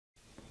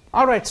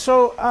All right,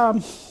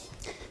 so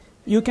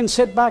you can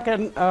sit back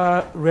and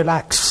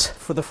relax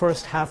for the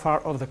first half hour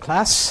of the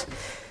class,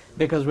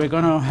 because we're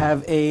going to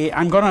have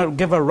I'm going to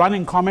give a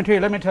running commentary.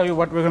 Let me tell you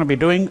what we're going to be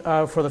doing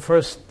for the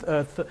first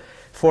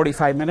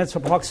 45 minutes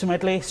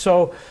approximately.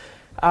 So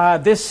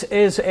this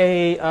is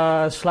a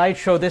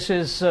slideshow. This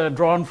is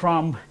drawn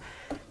from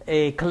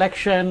a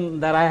collection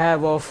that I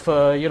have of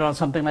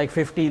something like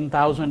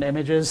 15,000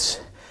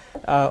 images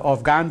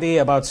of Gandhi,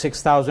 about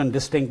 6,000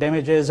 distinct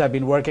images. I've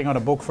been working on a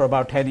book for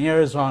about 10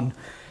 years on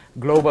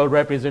global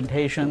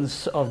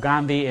representations of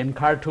Gandhi in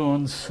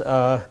cartoons,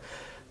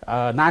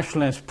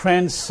 nationalist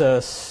prints,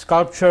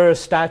 sculpture,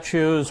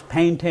 statues,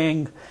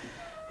 painting,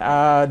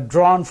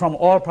 drawn from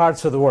all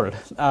parts of the world,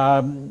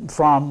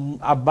 from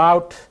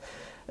about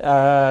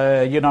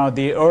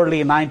the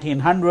early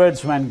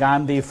 1900s, when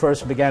Gandhi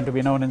first began to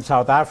be known in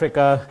South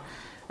Africa,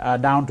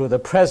 down to the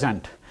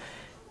present.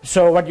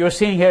 So what you're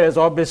seeing here is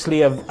obviously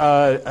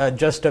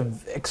just an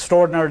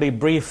extraordinarily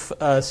brief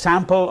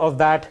sample of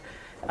that.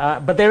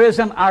 But there is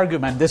an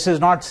argument. This is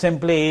not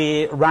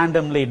simply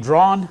randomly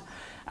drawn.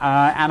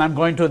 And I'm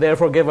going to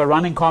therefore give a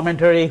running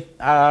commentary,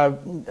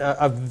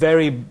 a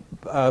very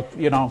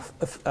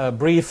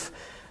brief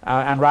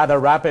and rather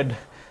rapid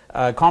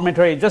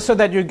commentary, just so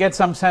that you get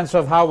some sense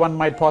of how one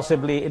might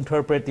possibly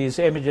interpret these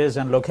images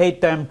and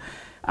locate them.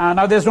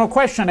 Now, there's no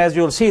question, as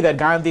you'll see, that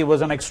Gandhi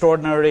was an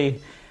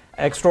extraordinarily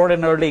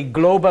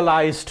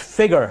globalized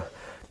figure.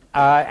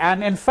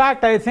 And in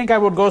fact, I think I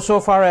would go so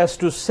far as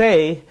to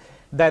say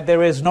that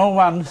there is no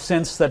one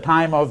since the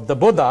time of the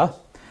Buddha,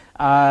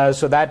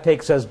 so that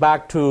takes us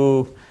back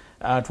to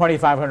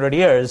 2,500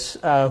 years,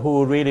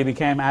 who really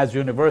became as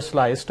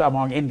universalized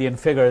among Indian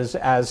figures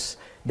as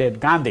did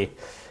Gandhi.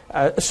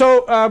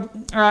 Some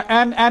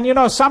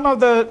of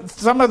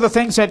the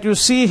things that you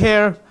see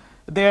here,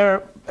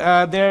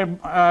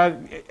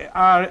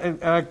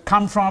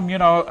 come from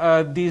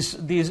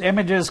these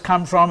images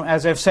come from,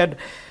 as I've said,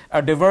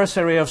 a diverse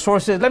array of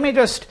sources. Let me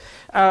just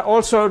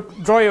also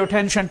draw your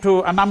attention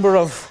to a number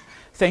of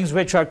things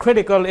which are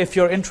critical if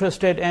you're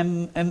interested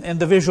in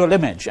the visual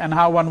image and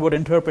how one would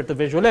interpret the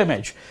visual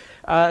image.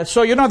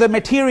 The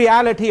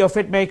materiality of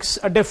it makes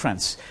a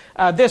difference.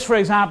 This, for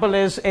example,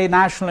 is a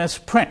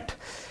nationalist print.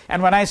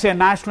 And when I say a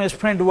nationalist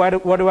print,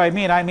 what do I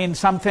mean? I mean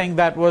something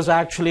that was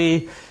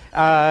actually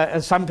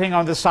something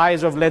on the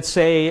size of, let's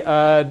say,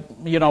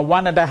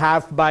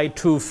 1.5 by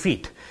 2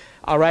 feet.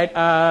 All right.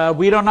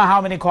 We don't know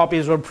how many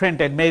copies were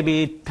printed.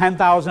 Maybe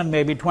 10,000,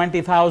 maybe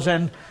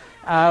 20,000.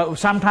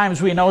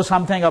 Sometimes we know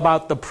something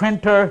about the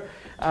printer.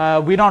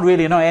 We don't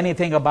really know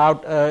anything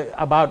about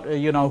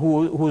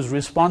who's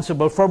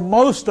responsible for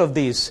most of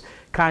these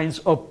kinds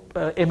of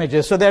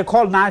images. So they're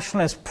called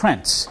nationalist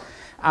prints.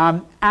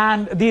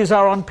 And these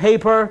are on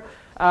paper.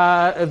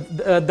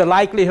 The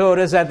likelihood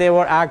is that they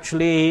were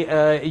actually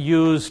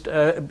used,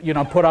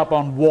 put up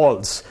on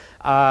walls,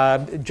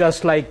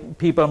 just like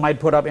people might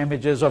put up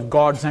images of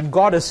gods and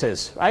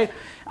goddesses, right?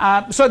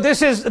 So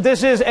this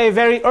is a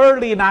very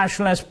early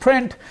nationalist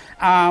print,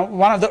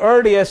 one of the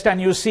earliest,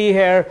 and you see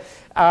here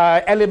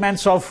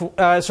elements of.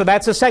 So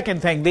that's the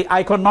second thing, the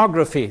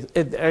iconography.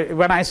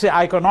 When I say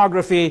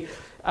iconography,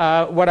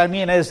 what I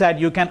mean is that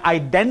you can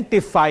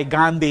identify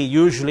Gandhi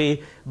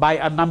usually by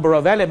a number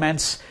of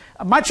elements,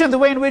 much in the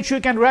way in which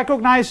you can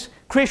recognize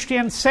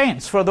Christian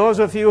saints, for those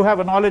of you who have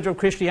a knowledge of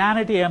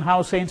Christianity and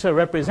how saints are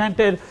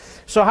represented.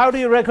 So how do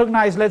you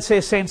recognize, let's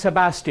say, Saint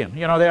Sebastian?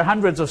 There are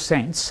hundreds of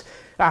saints.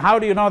 How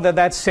do you know that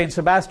that's Saint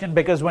Sebastian?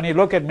 Because when you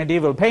look at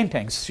medieval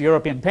paintings,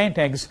 European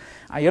paintings,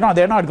 they're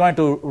not going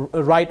to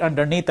write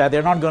underneath that.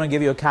 They're not going to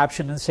give you a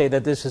caption and say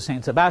that this is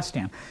Saint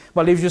Sebastian.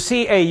 Well, if you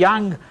see a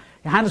young,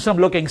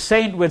 handsome-looking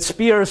saint with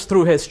spears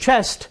through his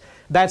chest,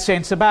 that's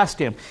Saint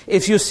Sebastian.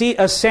 If you see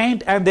a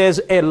saint and there's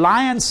a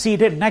lion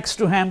seated next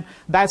to him,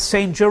 that's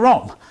Saint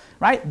Jerome,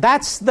 right?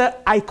 That's the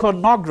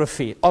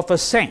iconography of a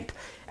saint.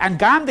 And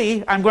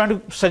Gandhi, I'm going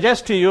to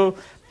suggest to you,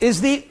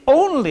 is the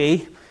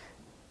only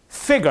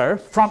figure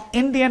from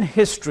Indian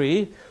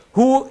history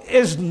who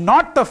is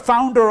not the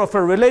founder of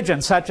a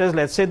religion, such as,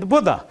 let's say, the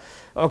Buddha,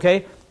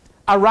 okay,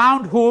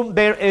 around whom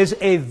there is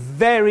a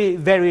very,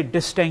 very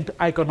distinct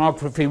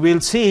iconography. We'll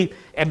see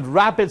in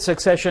rapid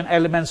succession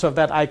elements of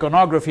that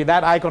iconography.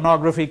 That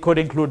iconography could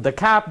include the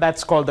cap.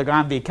 That's called the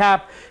Gandhi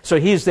cap. So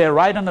he's there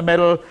right in the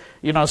middle,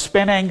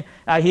 spinning.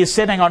 He's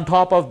sitting on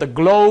top of the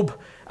globe.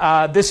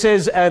 This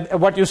is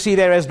what you see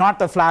there is not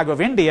the flag of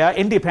India,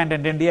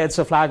 independent India. It's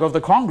the flag of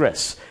the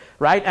Congress,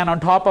 right? And on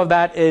top of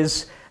that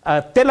is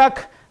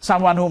Tilak,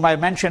 someone whom I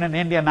mentioned, an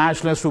Indian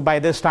nationalist who by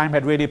this time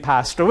had really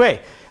passed away.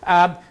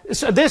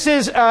 So this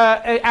is,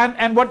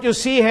 and what you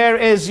see here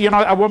is,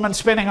 a woman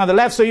spinning on the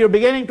left. So you're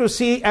beginning to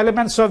see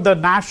elements of the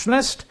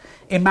nationalist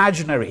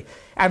imaginary.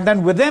 And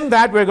then within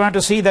that, we're going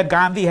to see that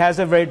Gandhi has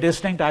a very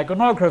distinct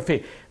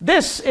iconography.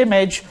 This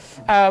image,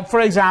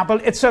 for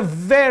example, it's a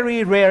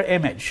very rare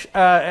image.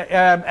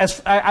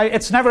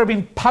 It's never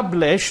been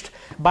published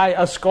by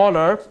a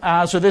scholar.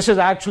 So this is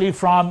actually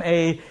from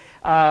a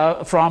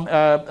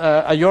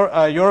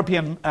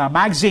European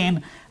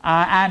magazine,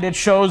 and it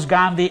shows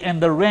Gandhi in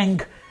the ring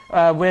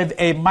with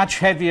a much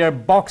heavier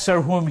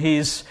boxer whom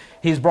he's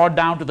brought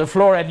down to the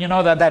floor. And you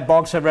know that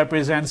boxer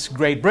represents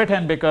Great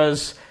Britain,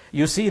 because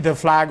you see the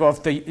flag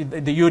of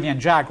the Union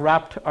Jack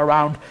wrapped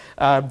around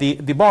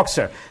the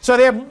boxer. So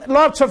there are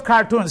lots of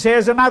cartoons.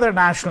 Here's another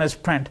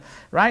nationalist print,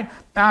 right?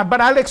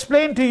 But I'll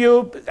explain to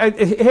you.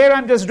 Here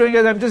I'm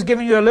just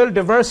giving you a little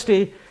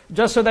diversity,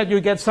 just so that you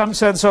get some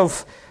sense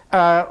of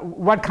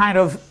what kind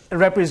of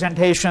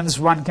representations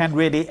one can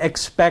really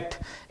expect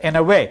in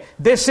a way.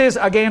 This is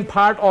again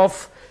part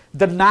of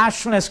the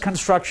nationalist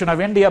construction of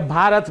India.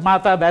 Bharat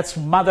Mata, that's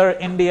Mother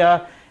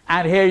India.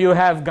 And here you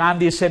have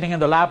Gandhi sitting in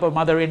the lap of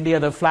Mother India,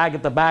 the flag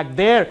at the back.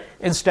 There,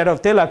 instead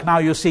of Tilak, now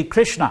you see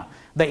Krishna,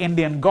 the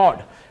Indian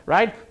god,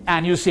 right?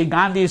 And you see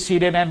Gandhi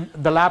seated in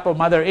the lap of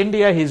Mother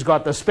India. He's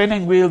got the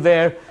spinning wheel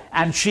there,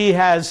 and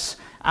she's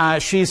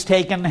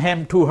taken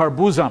him to her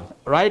bosom,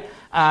 right?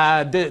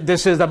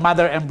 This is the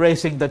mother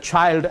embracing the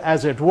child,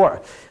 as it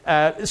were.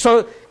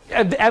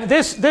 And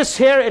this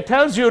here, it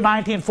tells you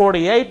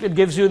 1948. It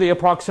gives you the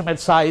approximate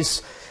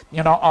size,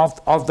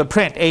 of the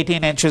print,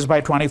 18 inches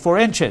by 24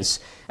 inches.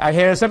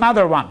 Here's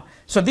another one.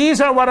 So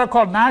these are what are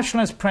called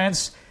nationalist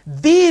prints.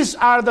 These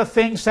are the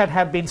things that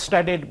have been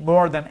studied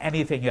more than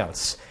anything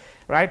else,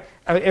 right?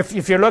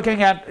 If you're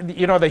looking at,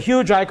 the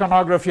huge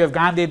iconography of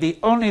Gandhi, the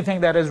only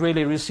thing that has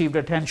really received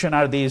attention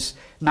are these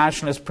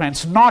nationalist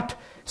prints, not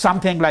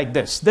something like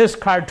this.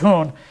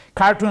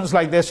 Cartoons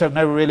like this have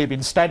never really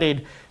been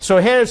studied. So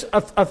here's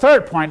a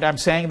third point. I'm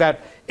saying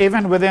that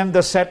even within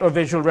the set of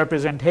visual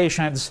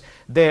representations,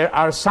 there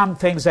are some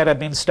things that have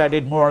been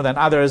studied more than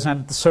others,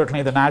 and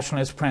certainly the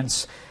nationalist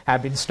prints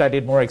have been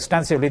studied more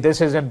extensively.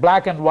 This is in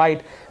black and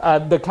white.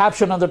 The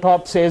caption on the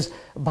top says,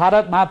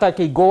 Bharat Mata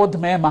ki god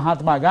mein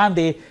Mahatma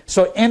Gandhi.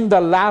 So in the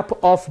lap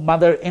of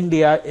Mother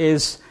India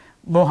is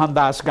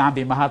Mohandas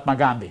Gandhi, Mahatma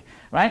Gandhi.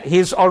 Right?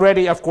 He's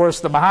already, of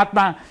course, the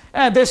Mahatma.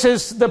 This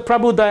is the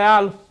Prabhu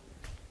Dayal.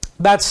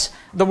 That's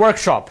the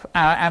workshop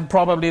and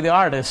probably the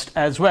artist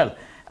as well.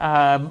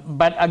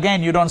 But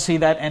again, you don't see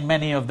that in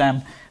many of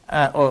them.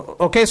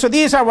 Okay, so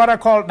these are what are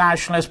called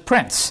nationalist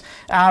prints.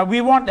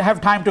 We won't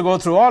have time to go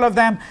through all of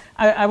them.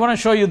 I want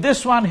to show you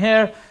this one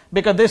here,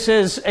 because this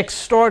is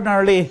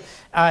extraordinarily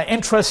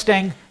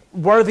interesting,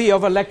 worthy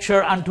of a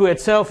lecture unto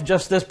itself,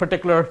 just this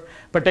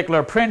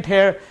particular print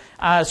here.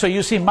 So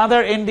you see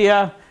Mother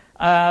India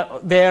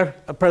there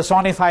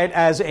personified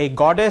as a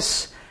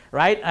goddess,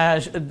 right,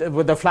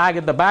 with the flag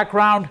in the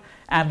background,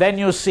 and then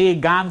you see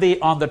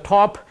Gandhi on the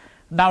top.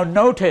 Now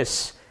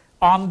notice,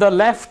 on the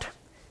left,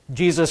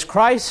 Jesus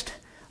Christ,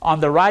 on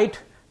the right,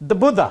 the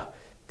Buddha,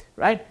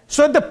 right?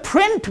 So the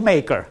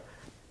printmaker,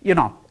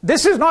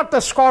 this is not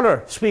the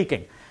scholar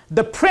speaking.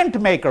 The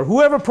printmaker,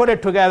 whoever put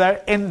it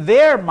together, in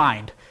their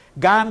mind,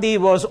 Gandhi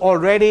was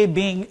already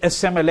being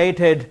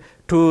assimilated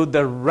to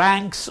the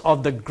ranks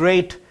of the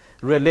great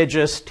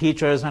religious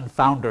teachers and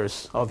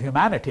founders of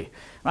humanity,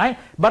 right?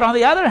 But on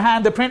the other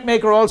hand, the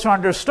printmaker also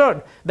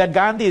understood that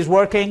Gandhi is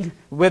working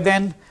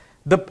within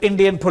the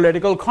Indian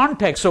political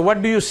context. So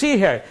what do you see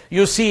here?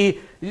 You see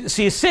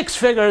 6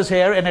 figures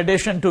here in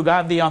addition to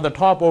Gandhi on the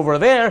top over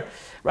there,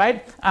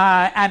 right?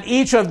 And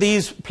each of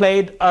these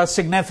played a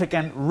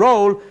significant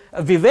role.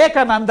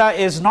 Vivekananda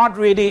is not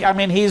really,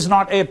 he's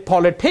not a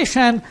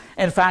politician.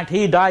 In fact,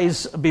 he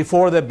dies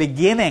before the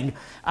beginning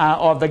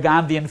of the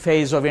Gandhian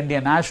phase of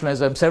Indian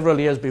nationalism, several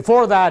years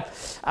before that.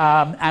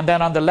 And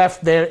then on the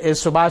left there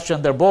is Subhash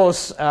Chandra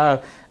Bose,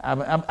 a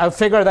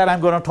figure that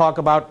I'm going to talk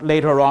about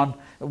later on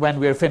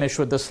when we're finished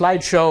with the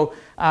slideshow.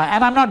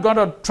 And I'm not going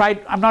to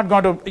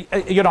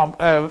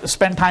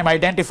spend time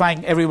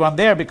identifying everyone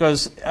there,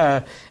 because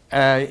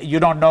you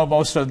don't know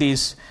most of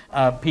these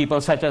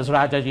people, such as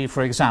Rajaji,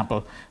 for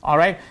example. All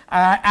right.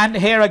 And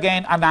here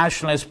again, a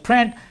nationalist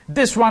print.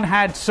 This one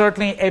had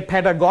certainly a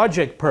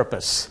pedagogic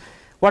purpose.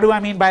 What do I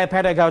mean by a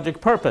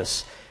pedagogic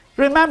purpose?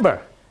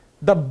 Remember,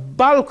 the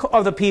bulk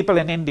of the people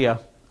in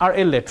India are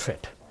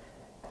illiterate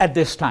at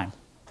this time.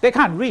 They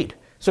can't read.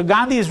 So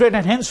Gandhi has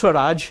written Hind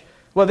Swaraj.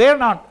 Well, they're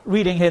not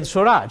reading Hind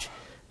Swaraj.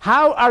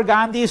 How are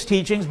Gandhi's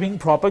teachings being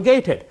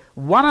propagated?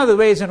 One of the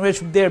ways in which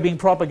they're being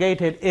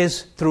propagated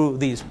is through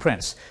these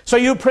prints. So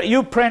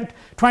you print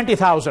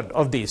 20,000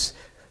 of these,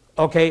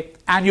 okay,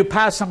 and you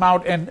pass them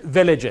out in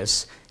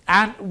villages.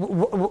 And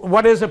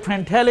what is the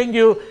print telling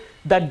you?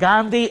 That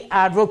Gandhi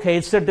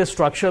advocates the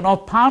destruction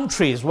of palm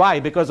trees.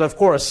 Why? Because, of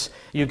course,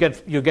 you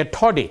get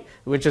toddy,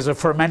 which is a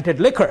fermented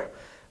liquor.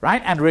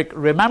 Right? And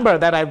remember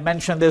that I've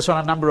mentioned this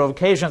on a number of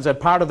occasions, that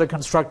part of the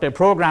constructive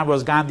program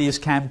was Gandhi's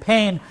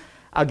campaign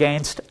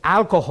against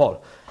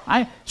alcohol.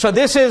 Right? So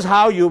this is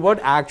how you would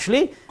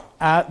actually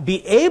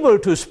be able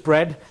to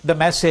spread the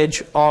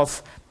message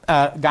of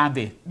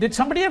Gandhi. Did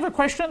somebody have a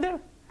question there?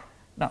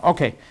 No.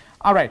 Okay.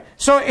 All right.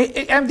 So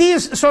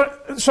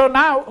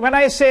now when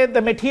I say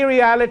the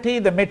materiality,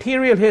 the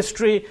material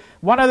history,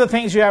 one of the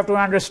things you have to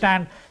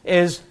understand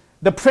is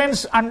the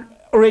prints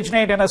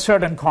originate in a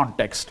certain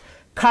context.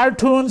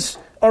 Cartoons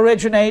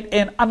originate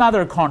in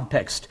another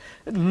context.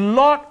 A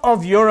lot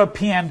of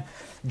European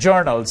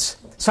journals,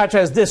 such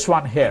as this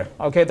one here,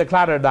 okay, the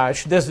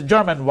Klarerdash, this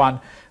German one,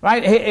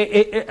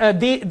 right?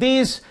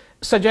 These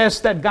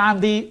suggest that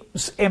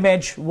Gandhi's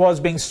image was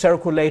being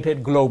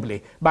circulated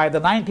globally by the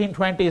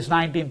 1920s,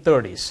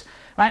 1930s.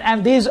 Right?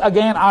 And these,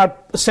 again, are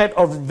a set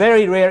of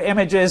very rare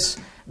images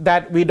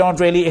that we don't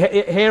really...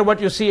 Here what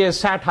you see is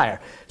satire.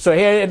 So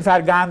here, in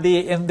fact,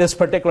 Gandhi in this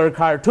particular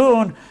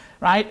cartoon,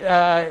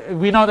 right?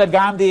 We know that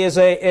Gandhi is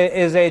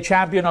a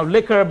champion of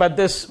liquor,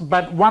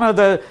 but one of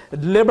the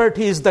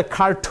liberties the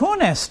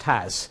cartoonist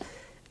has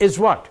is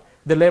what?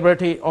 The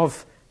liberty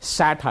of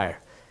satire,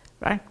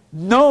 right?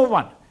 No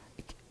one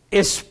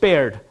is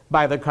spared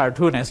by the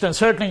cartoonist. And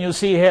certainly you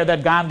see here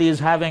that Gandhi is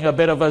having a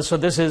bit of a, so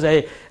this is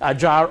a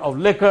jar of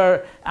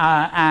liquor,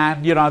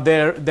 and you know,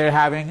 they're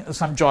having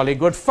some jolly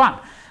good fun.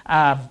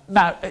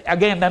 Now,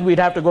 again, then we'd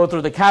have to go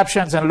through the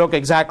captions and look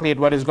exactly at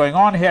what is going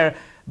on here,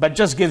 but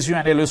just gives you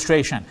an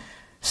illustration.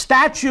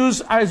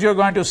 Statues, as you're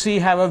going to see,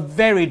 have a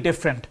very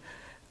different,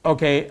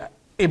 okay,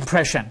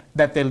 impression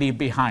that they leave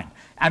behind.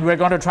 And we're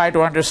going to try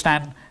to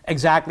understand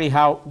exactly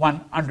how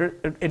one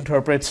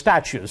interprets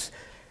statues.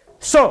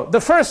 So, the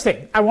first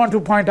thing I want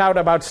to point out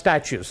about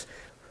statues,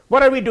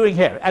 what are we doing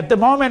here? At the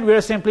moment, we're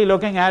simply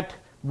looking at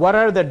what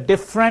are the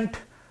different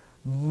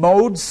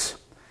modes,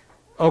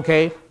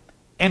 okay,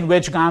 in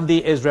which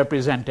Gandhi is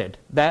represented.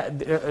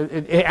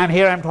 And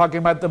here I'm talking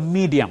about the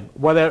medium,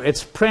 whether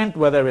it's print,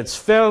 whether it's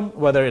film,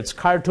 whether it's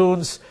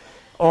cartoons,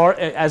 or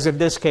as in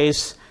this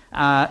case,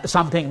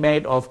 something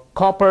made of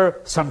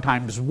copper,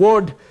 sometimes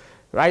wood,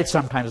 right,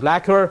 sometimes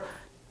lacquer.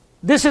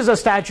 This is a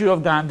statue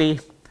of Gandhi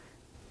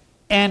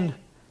in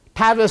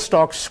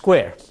Tavistock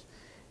Square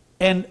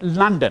in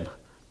London.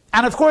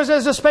 And of course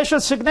there's a special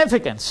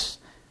significance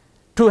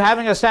to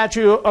having a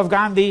statue of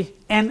Gandhi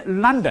in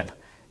London,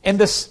 in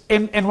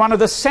one of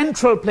the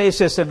central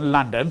places in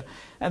London.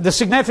 And the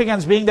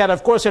significance being that,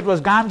 of course, it was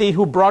Gandhi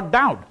who brought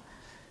down,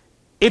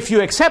 if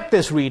you accept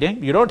this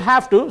reading, you don't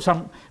have to,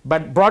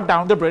 but brought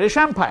down the British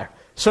Empire.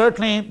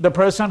 Certainly the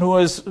person who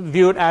is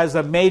viewed as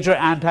a major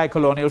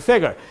anti-colonial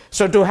figure.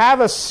 So to have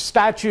a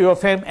statue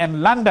of him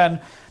in London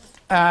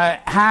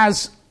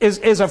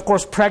is of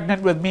course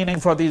pregnant with meaning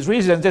for these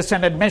reasons. It's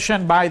an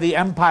admission by the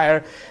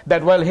empire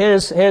that, well,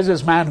 here's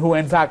this man who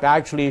in fact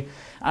actually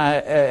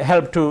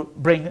helped to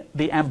bring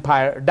the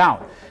empire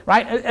down.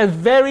 Right? A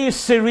very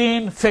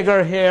serene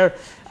figure here,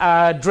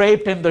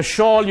 draped in the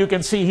shawl. You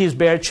can see he's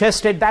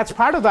bare-chested. That's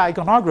part of the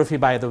iconography,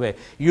 by the way.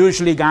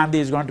 Usually Gandhi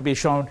is going to be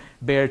shown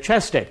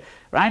bare-chested.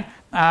 Right?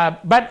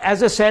 But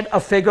as I said, a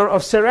figure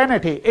of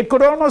serenity. It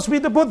could almost be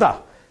the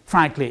Buddha,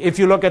 frankly, if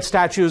you look at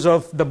statues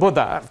of the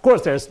Buddha. Of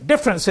course, there's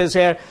differences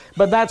here,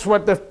 but that's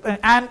what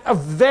and a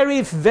very,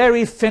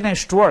 very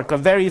finished work, a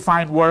very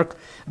fine work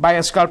by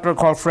a sculptor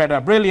called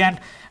Freda Brilliant.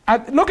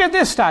 Look at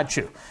this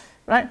statue,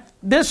 right?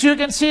 This you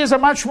can see is a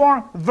much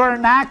more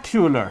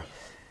vernacular,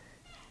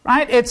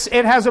 right?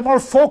 It has a more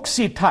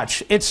folksy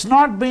touch. It's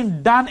not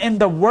been done in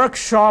the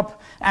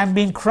workshop and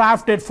been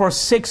crafted for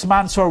 6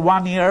 months or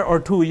 1 year or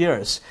 2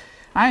 years.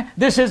 Right?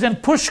 This is in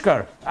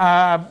Pushkar,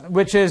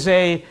 which is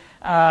a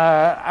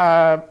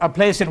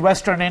place in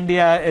Western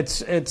India.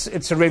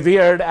 It's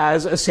revered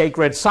as a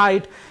sacred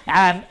site,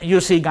 and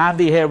you see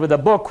Gandhi here with a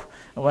book.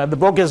 Well, the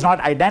book is not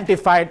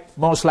identified,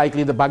 most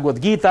likely the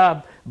Bhagavad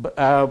Gita,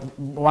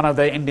 one of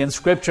the Indian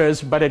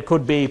scriptures, but it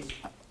could be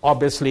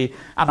obviously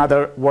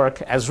another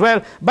work as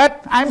well.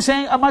 But I'm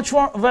saying a much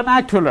more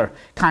vernacular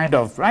kind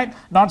of, right?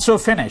 Not so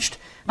finished.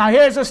 Now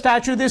here's a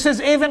statue. This is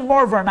even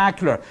more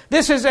vernacular.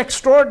 This is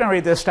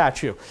extraordinary, this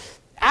statue.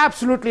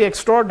 Absolutely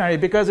extraordinary,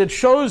 because it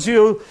shows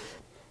you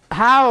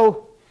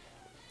how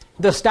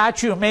the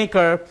statue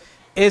maker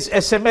is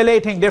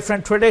assimilating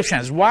different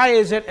traditions. Why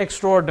is it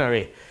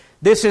extraordinary?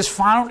 This is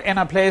found in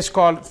a place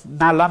called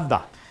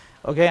Nalanda.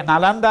 Okay,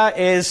 Nalanda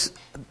is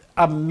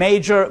a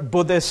major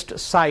Buddhist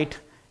site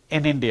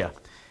in India.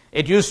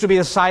 It used to be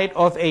a site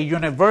of a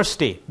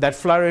university that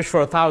flourished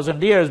for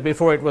 1,000 years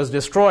before it was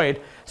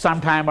destroyed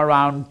sometime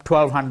around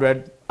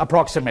 1200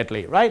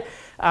 approximately, right?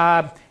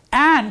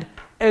 And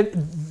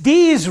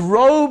these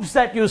robes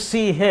that you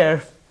see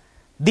here,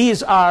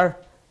 these are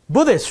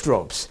Buddhist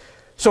robes.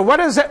 So what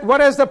has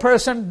the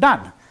person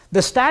done?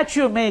 The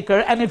statue maker,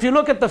 and if you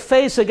look at the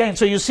face again,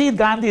 so you see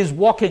Gandhi's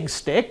walking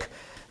stick,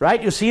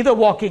 right? You see the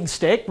walking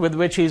stick with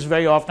which he's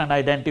very often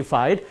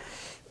identified,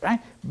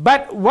 right?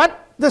 But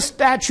what the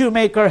statue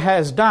maker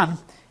has done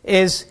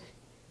is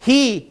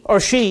he or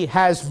she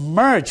has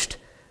merged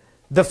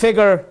the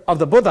figure of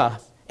the Buddha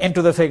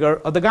into the figure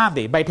of the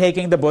Gandhi by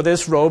taking the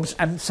Buddhist robes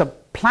and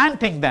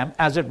supplanting them,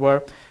 as it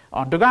were,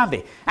 onto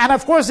Gandhi. And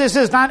of course this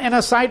is done in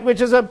a site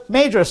which is a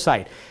major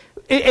site.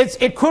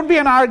 It could be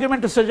an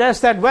argument to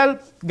suggest that, well,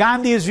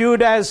 Gandhi is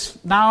viewed as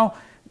now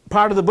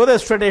part of the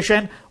Buddhist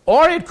tradition,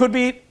 or it could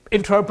be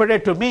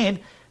interpreted to mean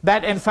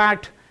that in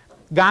fact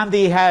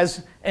Gandhi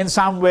has in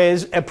some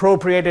ways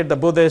appropriated the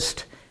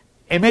Buddhist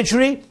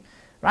imagery,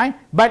 right?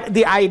 But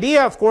the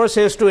idea, of course,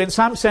 is to in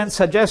some sense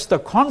suggest the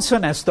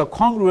consonance, the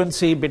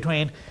congruency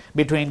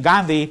between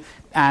Gandhi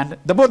and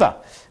the Buddha,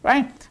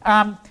 right?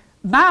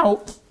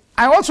 Now,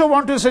 I also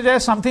want to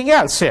suggest something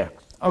else here.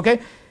 okay,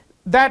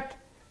 that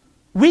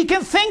we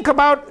can think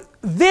about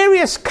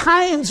various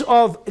kinds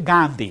of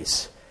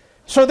Gandhis.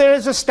 So there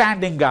is a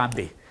standing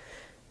Gandhi.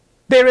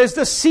 There is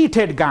the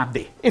seated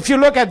Gandhi. If you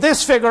look at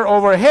this figure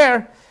over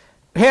here,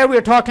 here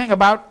we're talking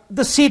about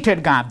the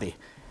seated Gandhi.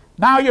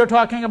 Now you're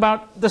talking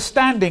about the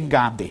standing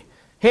Gandhi.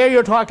 Here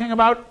you're talking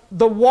about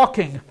the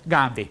walking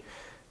Gandhi.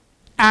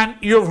 And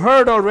you've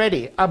heard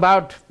already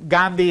about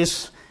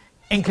Gandhi's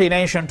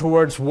inclination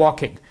towards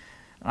walking.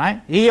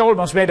 Right? He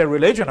almost made a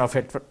religion of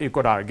it, you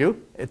could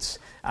argue.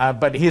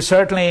 But he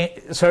certainly,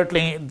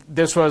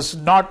 this was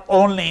not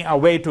only a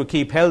way to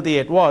keep healthy,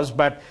 it was,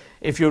 but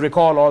if you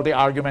recall all the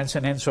arguments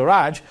in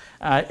Swaraj,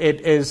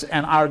 it is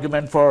an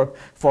argument for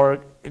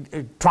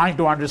trying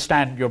to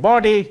understand your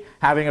body,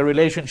 having a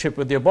relationship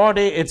with your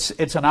body.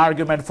 It's an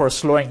argument for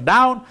slowing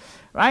down,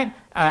 right?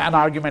 An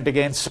argument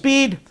against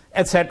speed,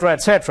 etc.,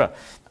 etc.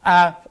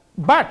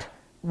 But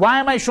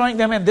why am I showing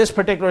them in this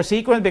particular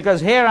sequence?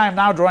 Because here I'm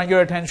now drawing your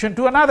attention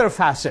to another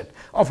facet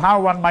of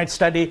how one might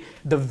study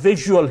the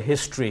visual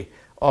history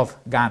of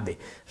Gandhi.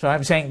 So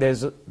I'm saying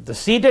there's the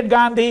seated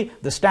Gandhi,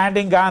 the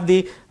standing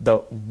Gandhi, the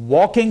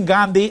walking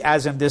Gandhi,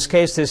 as in this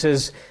case this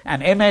is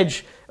an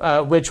image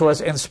which was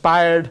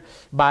inspired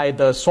by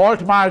the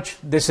Salt March.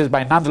 This is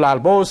by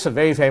Nandlal Bose, a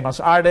very famous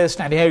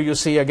artist, and here you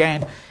see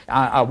again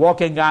a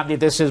walking Gandhi.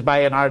 This is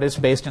by an artist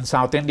based in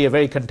South India,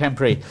 very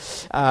contemporary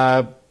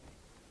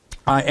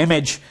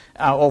image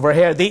over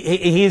here.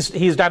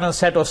 He's done a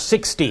set of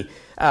 60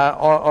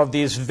 of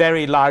these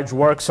very large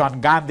works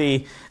on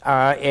Gandhi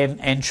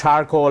in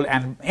charcoal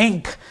and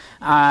ink.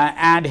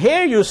 And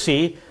here you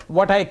see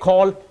what I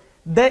call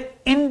the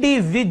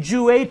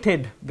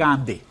individuated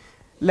Gandhi.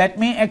 Let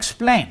me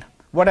explain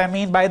what I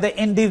mean by the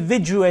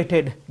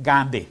individuated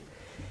Gandhi.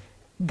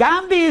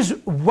 Gandhi is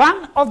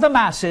one of the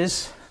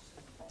masses,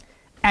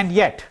 and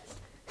yet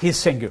he's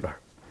singular.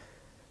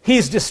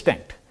 He's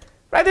distinct.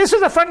 Right? This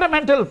is a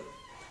fundamental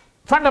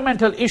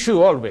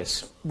issue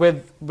always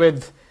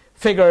with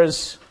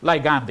figures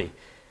like Gandhi.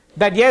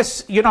 That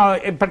yes, you know,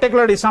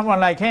 particularly someone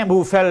like him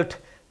who felt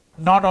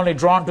not only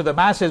drawn to the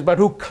masses, but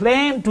who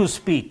claimed to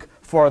speak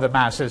for the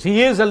masses.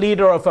 He is a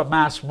leader of a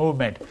mass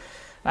movement.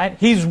 Right?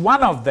 He's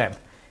one of them.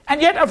 And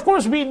yet, of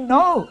course, we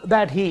know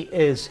that he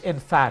is,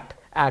 in fact,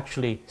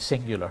 actually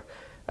singular.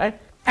 Right?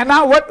 And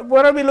now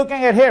what are we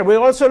looking at here? We're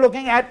also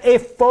looking at a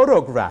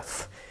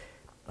photograph.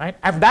 Right?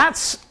 And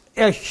that's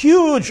a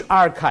huge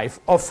archive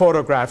of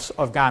photographs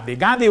of Gandhi.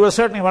 Gandhi was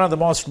certainly one of the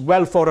most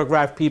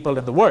well-photographed people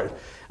in the world,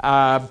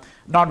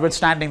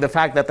 notwithstanding the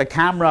fact that the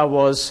camera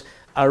was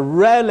a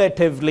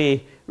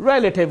relatively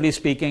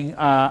speaking,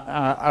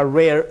 a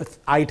rare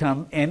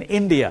item in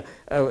India.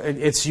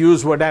 Its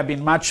use would have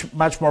been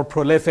much more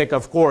prolific,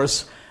 of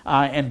course,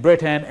 in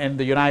Britain, in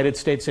the United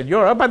States, and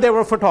Europe, but there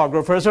were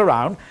photographers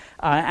around,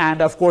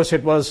 and of course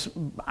it was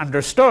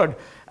understood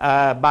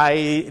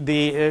by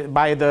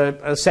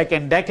the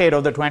second decade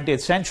of the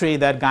 20th century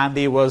that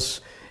Gandhi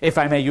was, if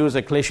I may use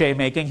a cliche,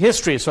 making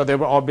history. So there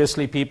were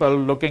obviously people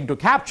looking to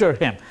capture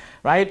him,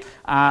 right,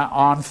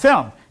 on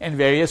film in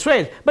various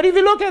ways. But if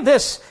you look at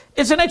this,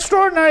 it's an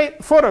extraordinary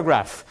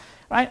photograph,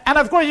 right? And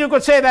of course you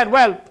could say that,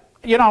 well,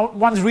 you know,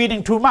 one's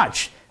reading too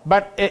much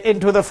but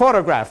into the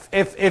photograph.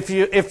 If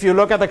you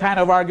look at the kind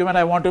of argument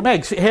I want to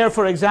make. Here,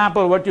 for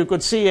example, what you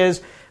could see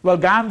is, well,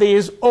 Gandhi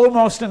is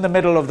almost in the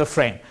middle of the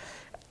frame.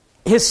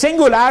 His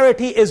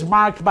singularity is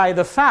marked by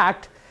the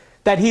fact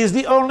that he is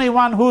the only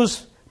one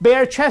who's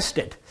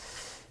bare-chested.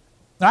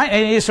 Right?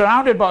 And he's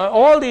surrounded by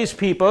all these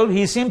people.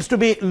 He seems to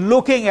be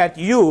looking at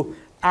you,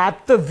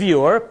 at the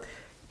viewer.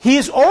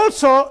 He's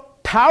also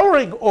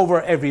towering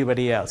over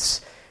everybody else.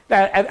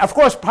 And of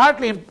course,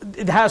 partly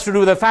it has to do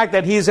with the fact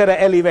that he's at an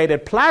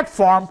elevated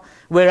platform,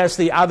 whereas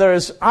the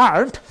others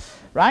aren't,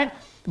 right?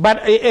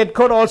 But it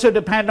could also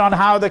depend on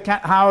how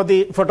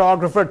the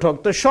photographer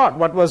took the shot.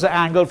 What was the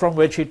angle from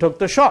which he took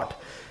the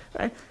shot,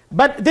 right?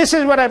 But this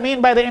is what I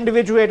mean by the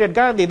individuated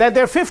Gandhi, that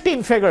there are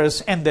 15 figures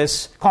in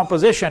this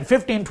composition,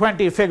 15,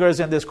 20 figures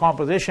in this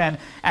composition,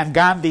 and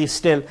Gandhi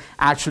still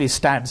actually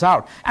stands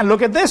out. And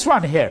look at this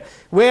one here,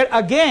 where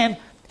again,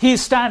 he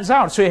stands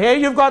out. So here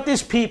you've got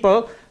these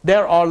people,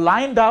 they're all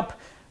lined up,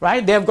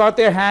 right? They've got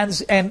their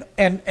hands in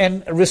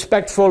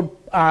respectful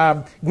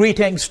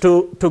greetings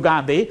to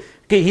Gandhi.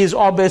 Okay, he's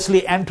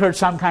obviously entered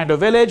some kind of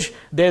village.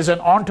 There's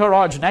an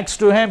entourage next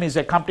to him. He's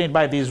accompanied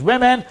by these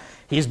women.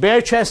 He's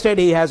bare-chested.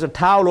 He has a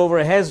towel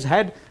over his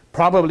head,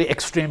 probably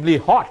extremely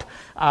hot.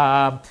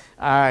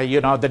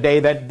 You know, the day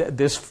that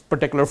this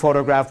particular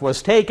photograph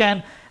was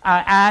taken.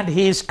 And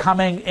he's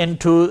coming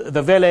into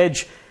the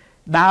village.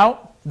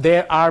 Now,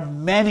 there are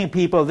many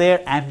people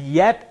there, and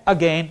yet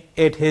again,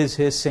 it is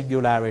his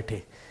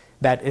singularity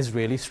that is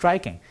really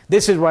striking.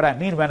 This is what I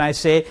mean when I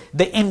say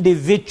the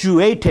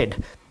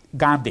individuated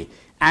Gandhi.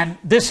 And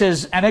this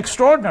is an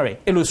extraordinary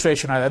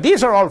illustration of that.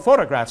 These are all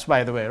photographs,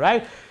 by the way,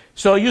 right?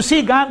 So you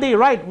see Gandhi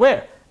right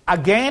where?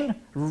 Again,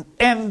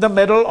 in the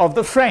middle of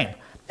the frame.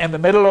 In the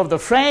middle of the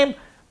frame,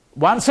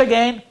 once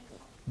again,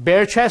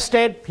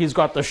 bare-chested. He's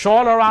got the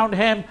shawl around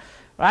him,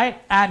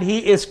 right? And he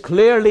is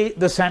clearly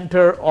the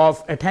center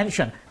of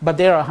attention, but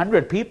there are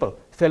 100 people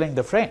filling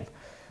the frame,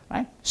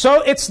 right?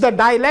 So it's the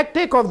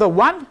dialectic of the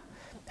one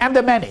and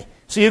the many.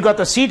 So you've got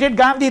the seated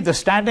Gandhi, the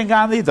standing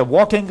Gandhi, the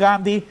walking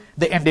Gandhi,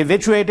 the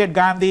individuated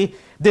Gandhi.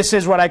 This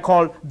is what I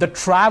call the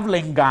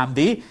traveling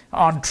Gandhi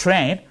on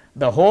train.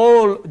 The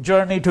whole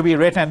journey to be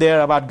written there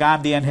about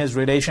Gandhi and his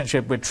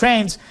relationship with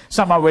trains,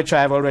 some of which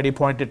I have already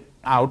pointed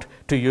out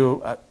to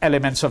you,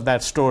 elements of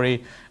that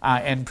story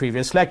in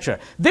previous lecture.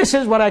 This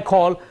is what I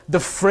call the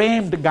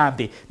framed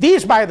Gandhi.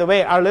 These, by the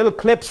way, are little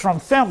clips from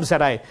films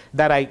that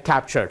I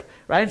captured,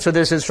 right? So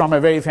this is from a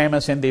very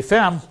famous Hindi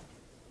film.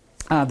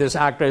 This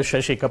actor is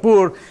Shashi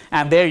Kapoor,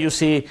 and there you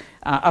see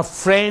a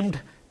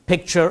framed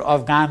picture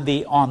of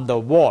Gandhi on the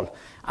wall.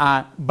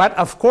 But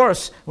of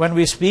course, when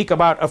we speak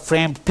about a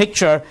framed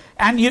picture,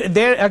 and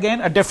there again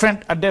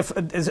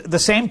the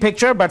same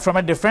picture but from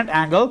a different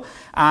angle,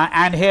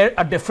 and here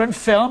a different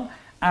film,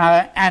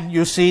 and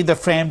you see the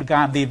framed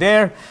Gandhi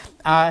there.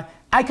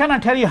 I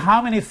cannot tell you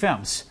how many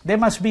films. There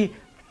must be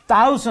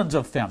thousands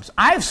of films.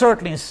 I've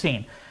certainly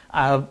seen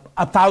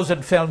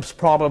 1,000 films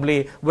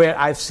probably where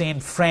I've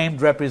seen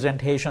framed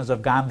representations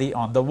of Gandhi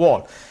on the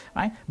wall.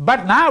 Right?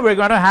 But now we're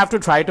going to have to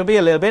try to be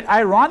a little bit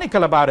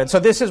ironical about it. So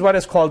this is what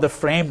is called the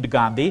framed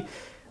Gandhi.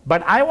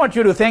 But I want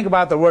you to think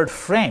about the word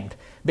framed,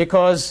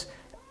 because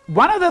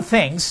one of the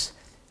things,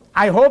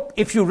 I hope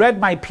if you read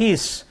my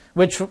piece,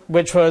 which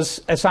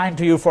was assigned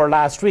to you for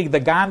last week, the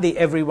Gandhi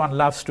everyone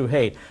loves to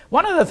hate.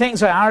 One of the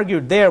things I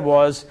argued there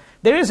was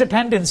there is a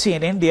tendency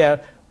in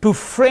India to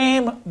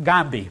frame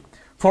Gandhi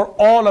for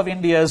all of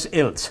India's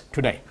ills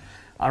today.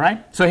 All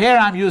right? So here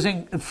I'm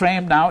using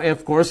frame now,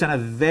 of course, in a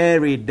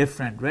very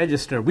different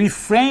register. We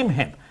frame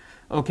him,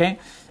 okay?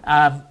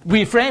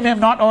 We frame him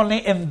not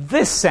only in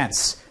this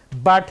sense,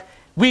 but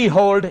we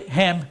hold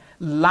him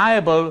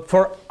liable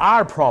for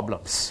our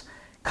problems,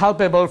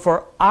 culpable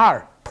for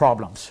our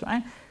problems,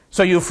 right?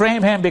 So you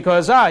frame him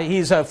because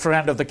he's a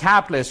friend of the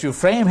capitalist. You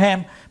frame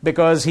him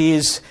because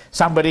he's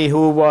somebody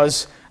who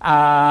was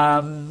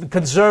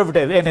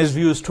conservative in his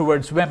views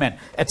towards women,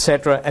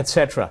 etc.,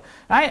 etc.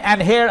 Right?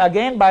 And here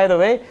again, by the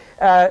way,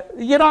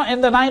 you know, in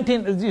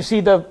the you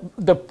see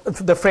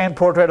the framed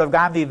portrait of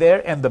Gandhi there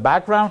in the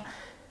background.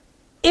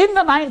 In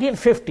the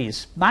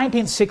 1950s,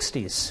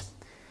 1960s,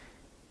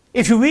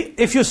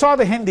 if you saw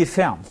the Hindi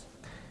film,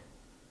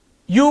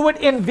 you would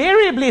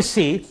invariably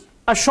see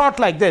a shot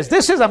like this.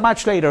 This is a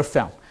much later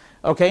film,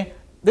 okay?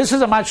 This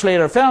is a much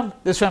later film.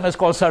 This film is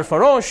called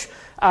Sarfarosh.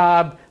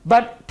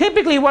 But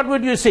typically what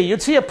would you see?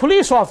 You'd see a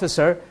police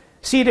officer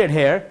seated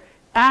here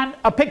and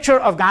a picture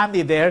of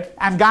Gandhi there.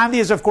 And Gandhi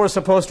is, of course,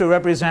 supposed to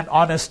represent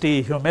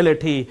honesty,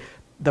 humility,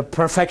 the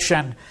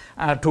perfection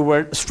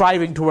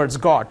striving towards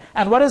God.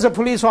 And what is a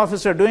police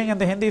officer doing in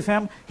the Hindi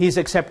film? He's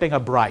accepting a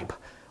bribe.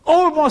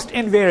 Almost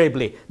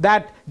invariably,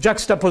 that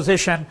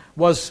juxtaposition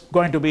was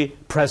going to be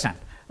present.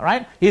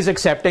 Right? He's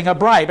accepting a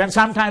bribe. And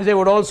sometimes there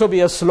would also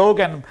be a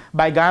slogan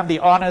by Gandhi,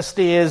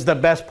 honesty is the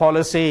best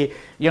policy,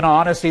 you know,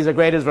 honesty is the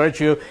greatest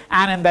virtue.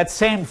 And in that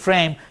same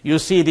frame, you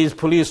see these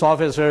police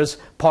officers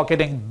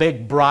pocketing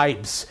big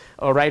bribes,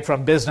 all right,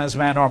 from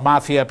businessmen or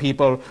mafia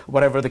people,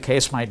 whatever the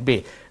case might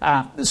be.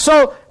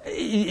 So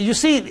you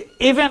see,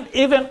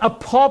 even a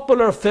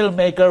popular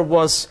filmmaker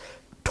was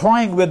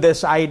toying with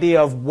this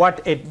idea of what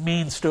it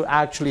means to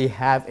actually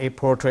have a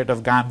portrait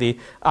of Gandhi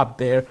up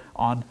there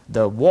on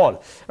the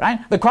wall, right?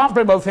 The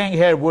comparable thing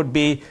here would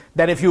be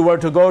that if you were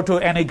to go to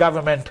any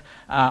government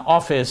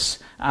office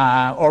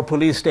or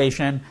police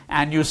station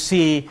and you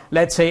see,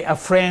 let's say, a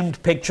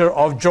framed picture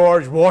of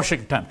George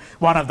Washington,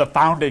 one of the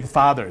founding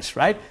fathers,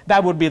 right?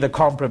 That would be the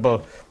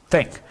comparable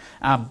thing.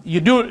 You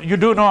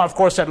do know, of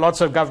course, that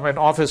lots of government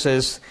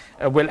offices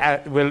will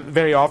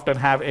very often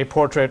have a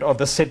portrait of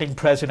the sitting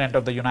president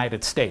of the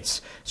United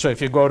States. So if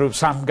you go to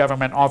some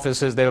government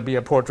offices, there'll be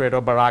a portrait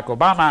of Barack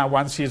Obama.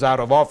 Once he's out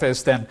of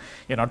office, then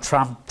you know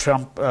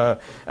Trump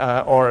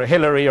or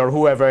Hillary or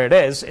whoever it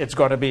is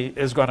going to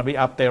be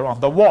up there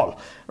on the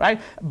wall,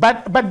 right?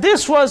 But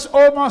this was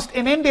almost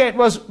in India. It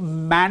was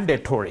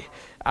mandatory.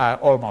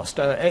 Almost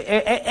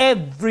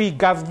every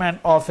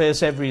government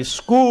office, every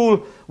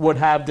school would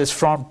have this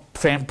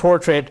framed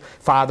portrait,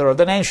 father of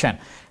the nation.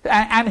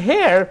 And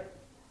here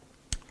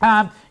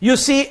you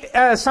see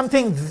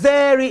something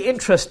very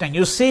interesting.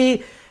 You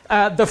see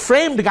the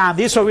framed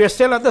Gandhi. So we are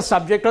still on the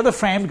subject of the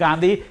framed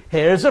Gandhi.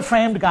 Here's a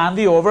framed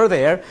Gandhi over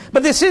there.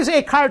 But this is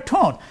a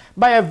cartoon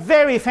by a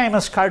very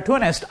famous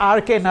cartoonist,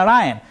 R.K.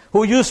 Narayan,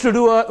 who used to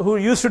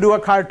do a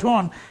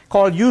cartoon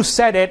called "You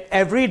Said It"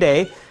 every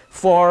day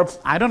for,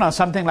 I don't know,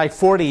 something like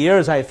 40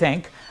 years, I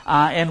think,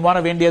 in one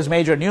of India's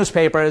major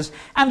newspapers.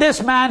 And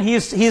this man,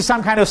 he's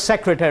some kind of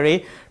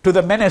secretary to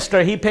the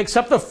minister. He picks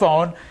up the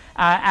phone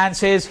and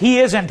says, he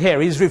isn't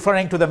here. He's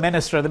referring to the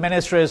minister. The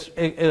minister is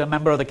a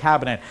member of the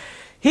cabinet.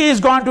 He's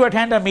gone to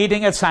attend a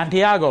meeting at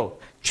Santiago,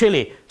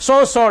 Chile.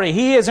 So sorry,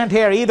 he isn't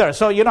here either.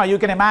 So, you know, you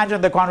can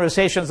imagine the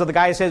conversations. So the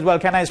guy says, well,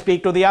 can I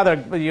speak to the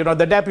other, you know,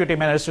 the deputy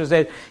minister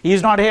says,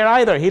 he's not here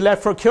either. He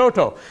left for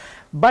Kyoto.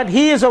 But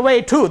he is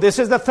away too. This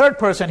is the third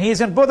person.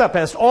 He's in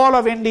Budapest. All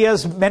of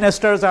India's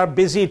ministers are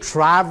busy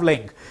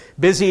traveling,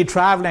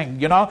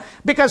 you know,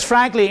 because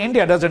frankly,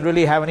 India doesn't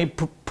really have any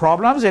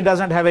problems. It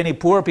doesn't have any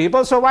poor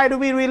people. So why do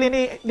we really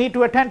need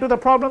to attend to the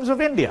problems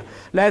of India?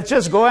 Let's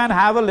just go and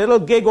have a little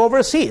gig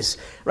overseas,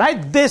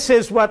 right? This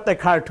is what the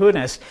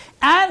cartoonist,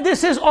 and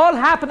this is all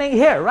happening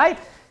here, right?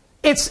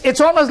 It's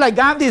almost like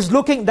Gandhi is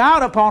looking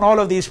down upon all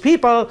of these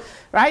people,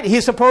 right?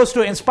 He's supposed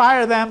to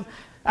inspire them,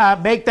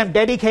 make them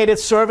dedicated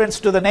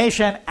servants to the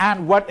nation,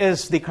 and what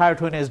is the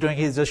cartoonist doing?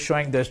 He's just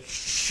showing the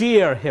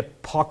sheer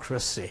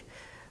hypocrisy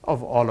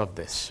of all of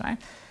this, right?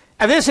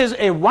 And this is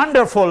a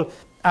wonderful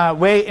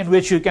way in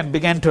which you can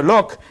begin to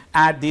look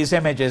at these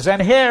images.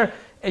 And here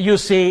you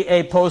see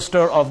a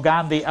poster of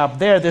Gandhi up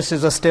there. This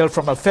is a still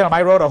from a film.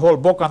 I wrote a whole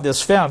book on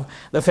this film.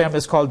 The film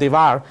is called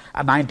Diwar,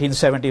 a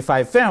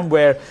 1975 film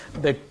where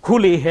the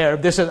coolie here,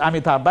 this is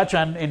Amitabh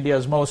Bachchan,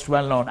 India's most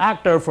well-known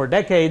actor for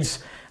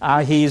decades.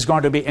 He's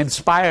going to be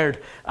inspired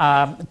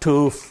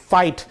to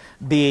fight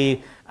the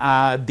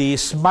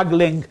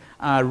smuggling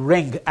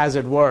ring, as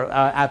it were,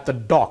 at the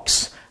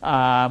docks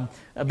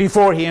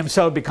before he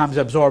himself becomes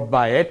absorbed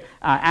by it.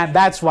 And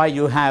that's why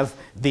you have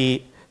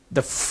the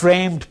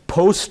framed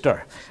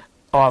poster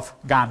of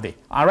Gandhi.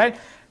 All right?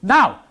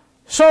 Now,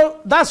 so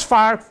thus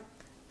far,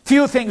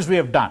 few things we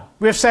have done.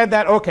 We've said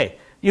that, okay,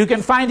 you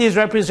can find these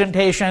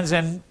representations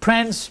in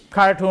prints,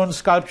 cartoons,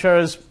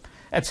 sculptures,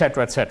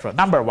 etc., etc.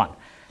 Number one.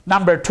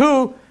 Number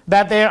two,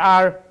 that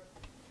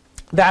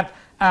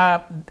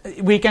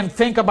we can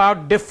think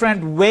about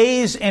different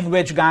ways in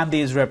which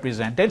Gandhi is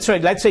represented. So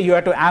let's say you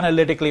have to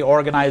analytically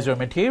organize your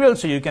material,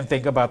 so you can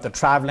think about the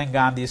traveling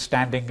Gandhi,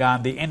 standing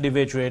Gandhi,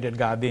 individuated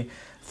Gandhi,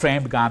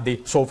 framed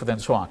Gandhi, so forth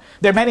and so on.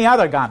 There are many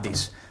other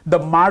Gandhis. The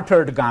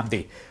martyred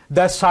Gandhi,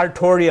 the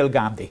sartorial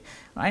Gandhi,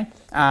 right?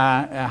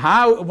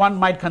 How one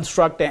might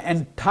construct an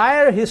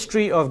entire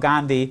history of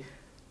Gandhi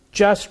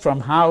just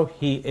from how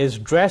he is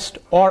dressed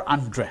or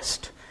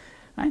undressed.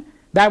 Right?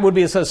 That would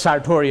be a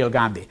sartorial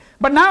Gandhi.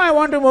 But now I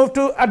want to move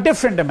to a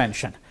different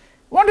dimension.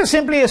 I want to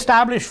simply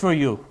establish for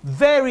you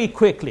very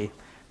quickly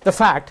the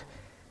fact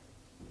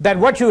that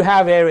what you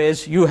have here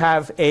is you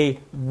have a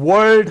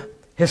world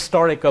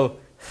historical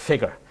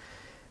figure,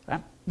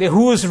 right,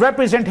 whose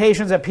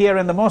representations appear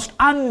in the most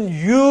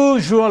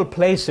unusual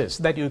places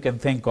that you can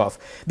think of.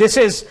 This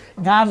is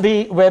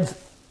Gandhi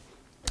with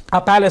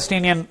a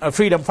Palestinian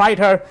freedom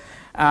fighter.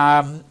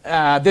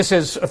 This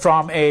is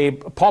from a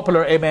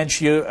popular image,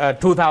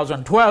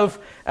 2012.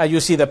 You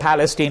see the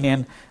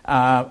Palestinian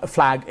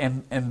flag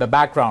in the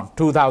background,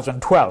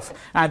 2012.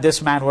 And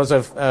this man was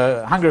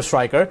a hunger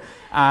striker.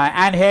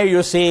 And here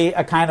you see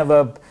a kind of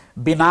a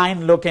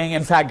benign looking,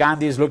 in fact,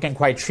 Gandhi is looking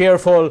quite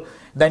cheerful.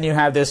 Then you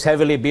have this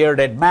heavily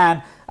bearded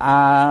man.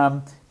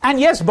 And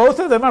yes, both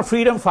of them are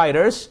freedom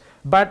fighters.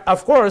 But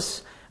of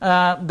course,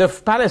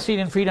 the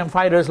Palestinian freedom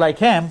fighters like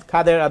him,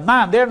 Kader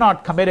Adnan, they're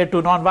not committed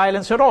to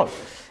nonviolence at all.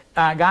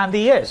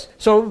 Gandhi is.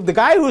 So the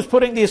guy who's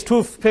putting these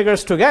two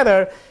figures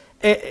together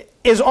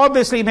is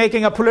obviously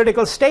making a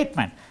political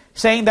statement,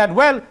 saying that,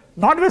 well,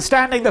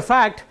 notwithstanding the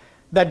fact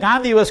that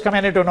Gandhi was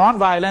committed to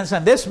nonviolence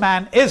and this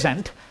man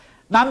isn't,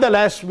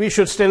 nonetheless, we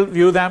should still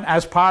view them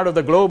as part of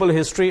the global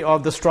history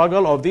of the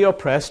struggle of the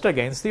oppressed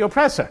against the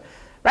oppressor.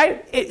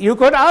 Right? You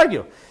could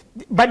argue.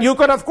 But you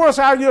could, of course,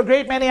 argue a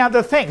great many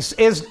other things.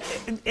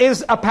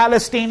 Is a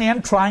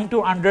Palestinian trying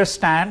to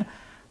understand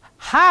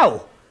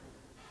how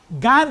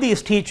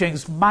Gandhi's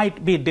teachings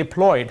might be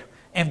deployed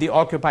in the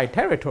occupied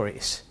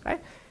territories? Right?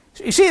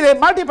 So you see, there are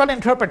multiple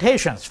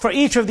interpretations for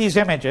each of these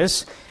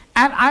images,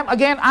 and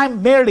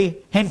I'm merely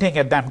hinting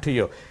at them to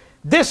you.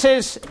 This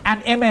is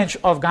an image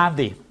of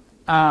Gandhi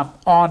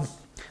on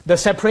the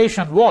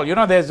separation wall. You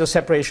know, there's a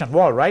separation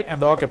wall, right, in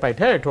the occupied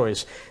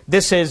territories.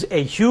 This is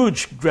a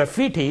huge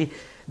graffiti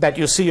that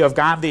you see of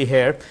Gandhi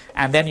here,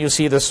 and then you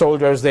see the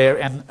soldiers there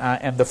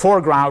in the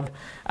foreground.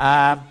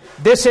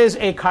 This is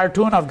a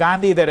cartoon of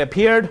Gandhi that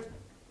appeared,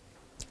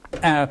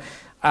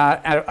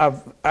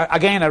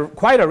 again,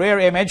 quite a rare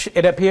image.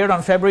 It appeared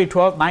on February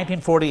 12,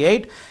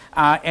 1948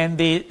 in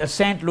the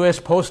St. Louis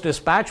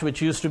Post-Dispatch,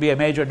 which used to be a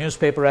major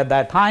newspaper at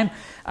that time,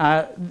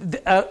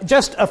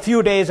 just a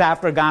few days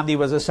after Gandhi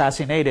was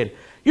assassinated.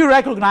 You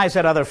recognize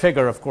that other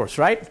figure, of course,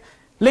 right?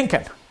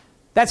 Lincoln.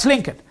 That's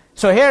Lincoln.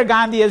 So here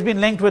Gandhi has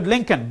been linked with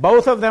Lincoln.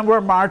 Both of them were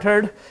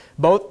martyred.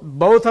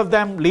 Both of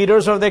them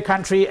leaders of their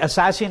country,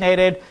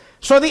 assassinated.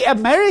 So the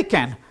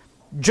American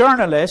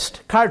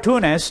journalist,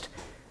 cartoonist,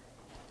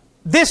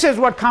 this is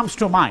what comes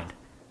to mind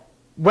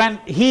when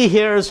he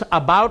hears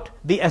about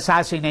the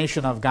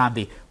assassination of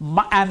Gandhi.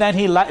 And then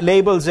he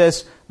labels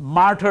this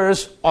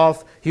martyrs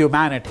of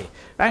humanity.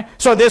 Right?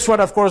 So this would,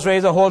 of course,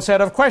 raise a whole set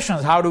of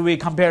questions. How do we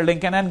compare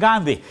Lincoln and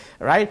Gandhi?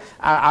 Right?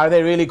 Are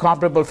they really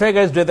comparable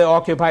figures? Do they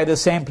occupy the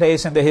same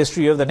place in the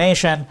history of the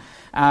nation,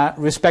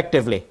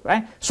 respectively?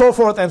 Right? So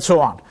forth and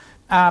so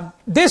on.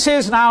 This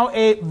is now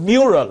a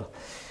mural.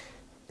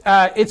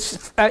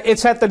 It's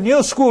at the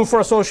New School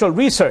for Social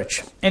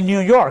Research in New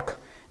York,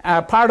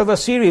 part of a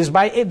series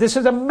by, this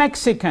is a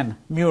Mexican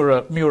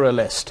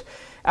muralist.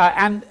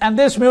 And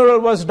this mural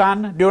was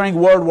done during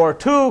World War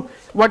II.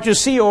 What you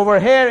see over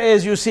here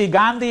is you see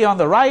Gandhi on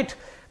the right.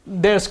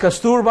 There's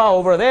Kasturba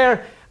over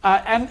there.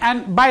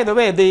 And by the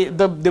way,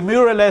 the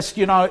muralist,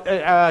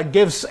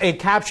 gives a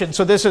caption.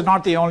 So this is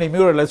not the only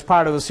mural. It's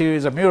part of a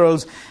series of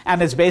murals.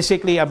 And it's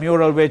basically a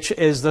mural which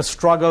is the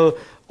struggle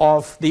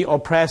of the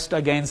oppressed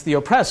against the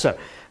oppressor.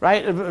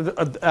 Right?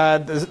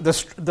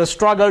 The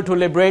struggle to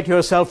liberate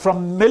yourself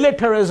from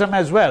militarism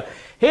as well.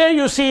 Here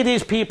you see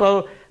these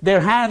people,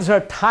 their hands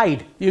are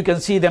tied. You can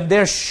see them.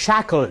 They're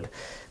shackled.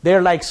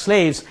 They're like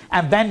slaves.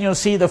 And then you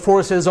see the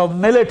forces of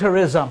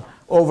militarism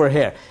over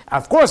here.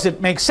 Of course,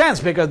 it makes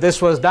sense because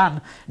this was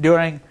done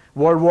during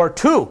World War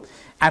II.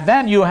 And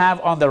then you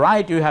have on the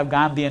right, you have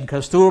Gandhi and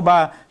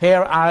Kasturba.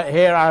 Here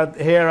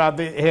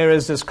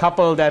is this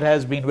couple that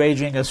has been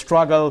waging a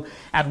struggle.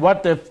 And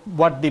what the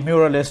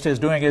muralist is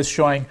doing is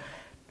showing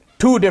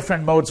two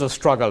different modes of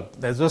struggle.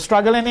 There's a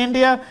struggle in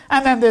India,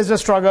 and then there's a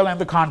struggle in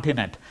the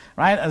continent,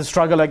 right? A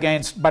struggle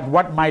against, but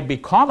what might be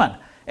common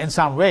in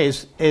some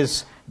ways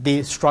is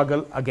the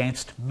struggle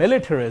against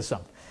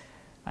militarism.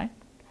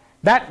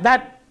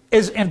 That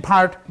is in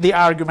part the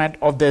argument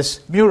of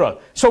this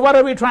mural. So what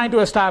are we trying to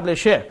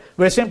establish here?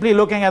 We're simply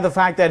looking at the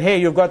fact that, hey,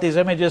 you've got these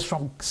images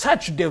from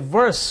such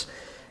diverse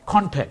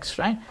contexts,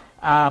 right,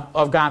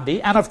 of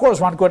Gandhi. And of course,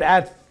 one could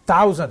add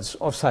thousands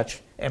of such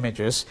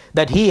images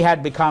that he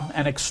had become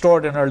an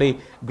extraordinarily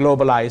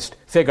globalized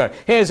figure.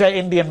 Here's an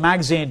Indian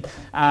magazine,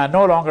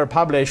 no longer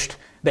published.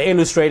 The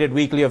Illustrated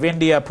Weekly of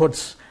India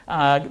puts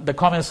the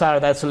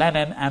commissar, that's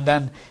Lenin, and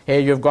then here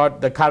you've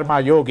got the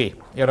Karma Yogi,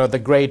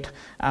 the great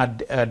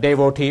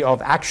devotee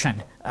of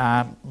action.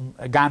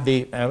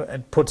 Gandhi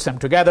puts them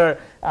together.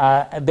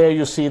 And there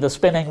you see the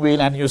spinning wheel,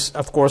 and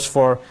of course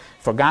for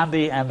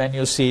Gandhi, and then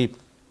you see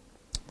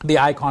the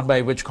icon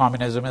by which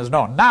communism is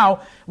known.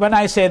 Now, when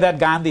I say that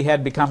Gandhi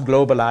had become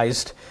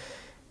globalized,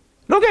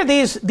 look at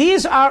these.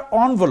 These are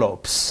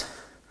envelopes.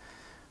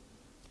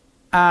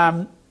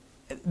 The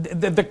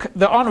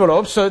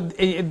envelopes, so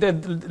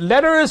the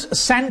letters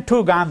sent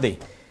to Gandhi,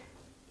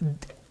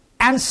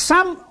 and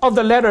some of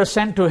the letters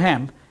sent to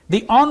him,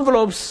 the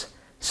envelopes,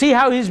 see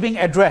how he's being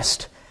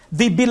addressed.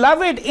 The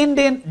beloved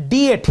Indian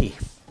deity,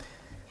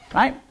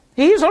 right?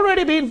 He's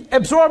already been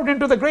absorbed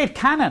into the great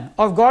canon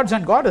of gods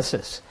and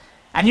goddesses.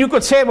 And you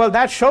could say, well,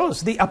 that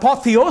shows the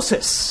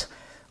apotheosis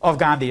of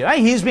Gandhi, right?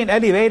 He's been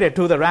elevated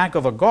to the rank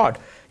of a god.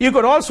 You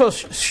could also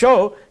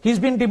show he's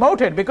been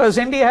demoted because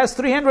India has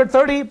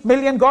 330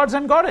 million gods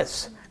and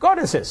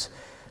goddesses,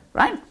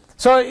 right?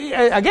 So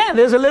again,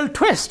 there's a little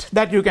twist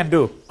that you can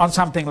do on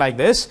something like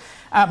this.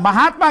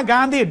 Mahatma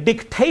Gandhi,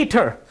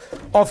 dictator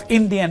of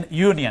Indian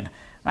Union,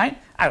 right?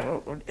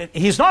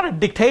 He's not a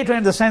dictator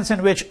in the sense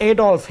in which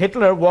Adolf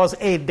Hitler was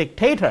a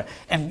dictator.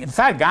 And in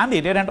fact,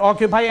 Gandhi didn't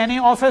occupy any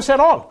office at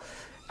all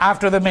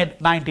after the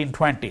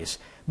mid-1920s.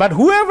 But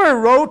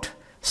whoever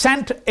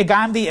sent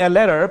Gandhi a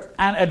letter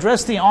and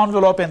addressed the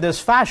envelope in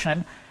this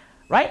fashion,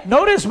 right?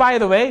 Notice, by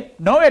the way,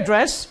 no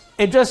address.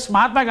 It's just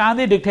Mahatma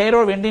Gandhi,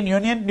 dictator of Indian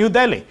Union, New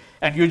Delhi.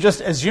 And you just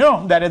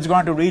assume that it's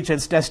going to reach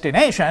its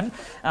destination.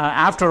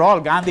 After all,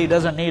 Gandhi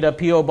doesn't need a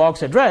P.O.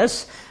 box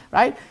address,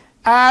 right?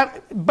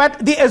 But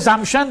the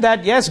assumption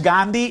that, yes,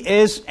 Gandhi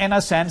is, in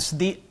a sense,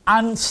 the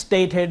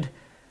unstated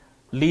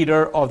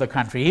leader of the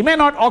country. He may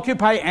not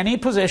occupy any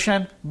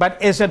position, but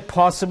is it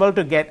possible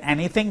to get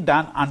anything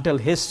done until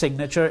his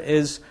signature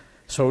is,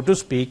 so to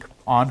speak,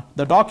 on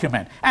the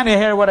document? And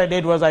here what I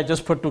did was I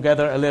just put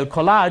together a little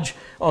collage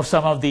of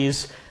some of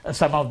these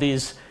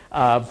envelopes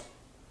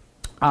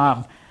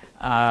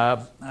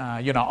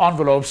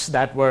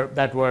that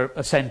were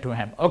sent to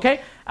him. Okay.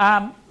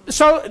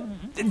 So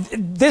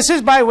this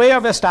is by way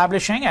of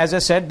establishing, as I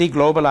said, the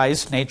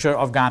globalized nature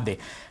of Gandhi.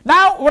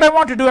 Now, what I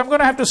want to do, I'm going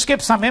to have to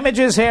skip some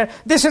images here.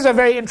 This is a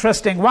very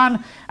interesting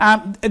one.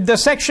 The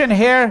section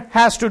here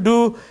has to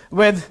do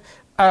with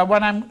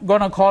what I'm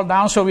going to call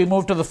down. So we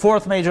move to the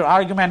fourth major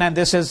argument, and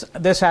this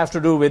has to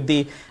do with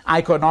the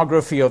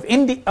iconography of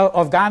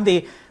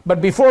Gandhi.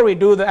 But before we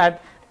do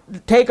that,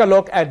 take a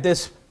look at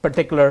this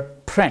particular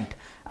print.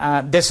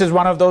 This is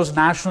one of those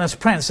nationalist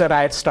prints that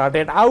I had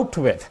started out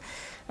with.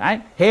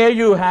 Right? Here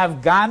you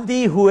have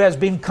Gandhi, who has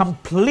been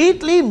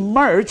completely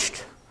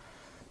merged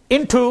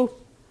into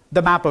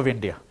the map of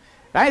India.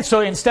 Right? So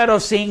instead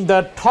of seeing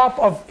the top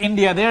of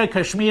India there,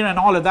 Kashmir and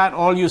all of that,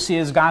 all you see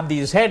is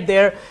Gandhi's head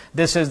there.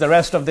 This is the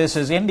rest of this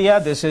is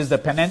India. This is the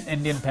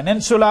Indian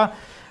peninsula.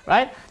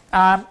 Right?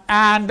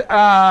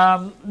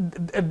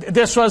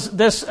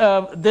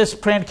 This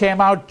print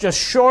came out just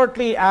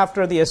shortly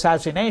after the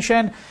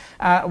assassination.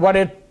 What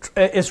it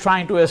is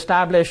trying to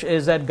establish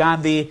is that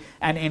Gandhi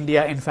and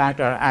India, in fact,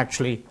 are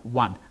actually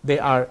one. They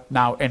are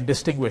now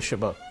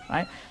indistinguishable.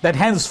 Right? That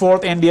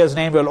henceforth India's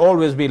name will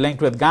always be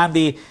linked with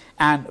Gandhi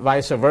and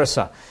vice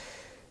versa.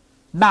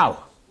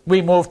 Now,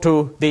 we move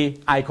to the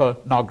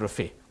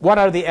iconography. What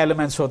are the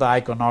elements of the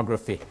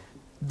iconography?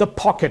 The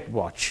pocket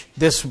watch.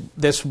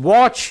 This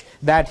watch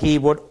that he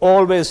would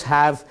always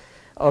have,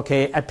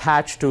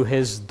 attached to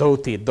his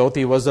dhoti.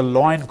 Dhoti was the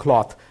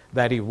loincloth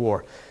that he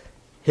wore.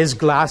 His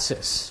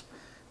glasses,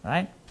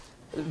 right?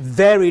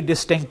 very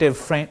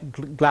distinctive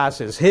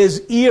glasses.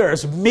 His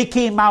ears,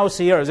 Mickey Mouse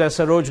ears, as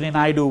Sarojini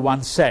Naidu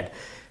once said.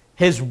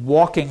 His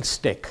walking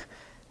stick.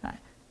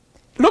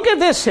 Look at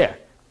this here.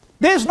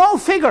 There's no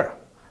figure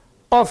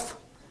of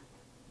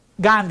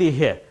Gandhi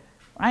here,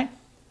 right?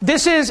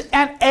 This is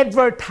an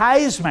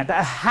advertisement,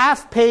 a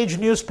half-page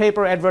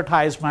newspaper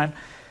advertisement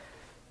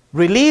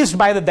released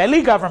by the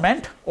Delhi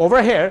government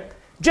over here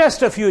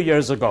just a few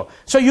years ago.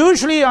 So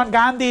usually on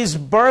Gandhi's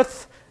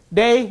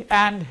birthday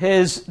and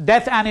his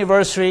death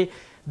anniversary,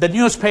 the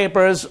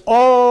newspapers,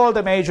 all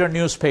the major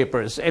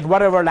newspapers, in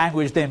whatever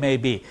language they may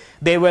be,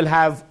 they will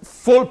have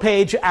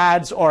full-page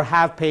ads or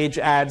half-page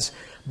ads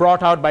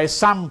brought out by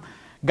some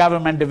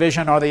government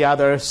division or the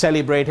other,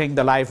 celebrating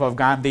the life of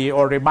Gandhi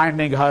or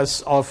reminding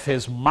us of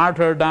his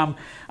martyrdom.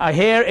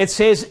 Here it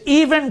says,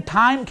 even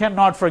time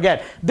cannot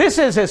forget. This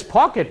is his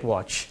pocket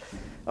watch.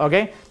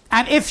 Okay?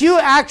 And if you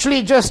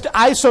actually just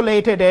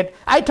isolated it,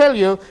 I tell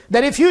you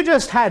that if you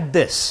just had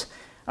this,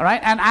 all right,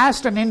 and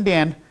asked an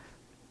Indian,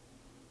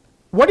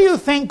 what do you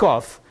think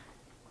of?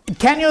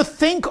 Can you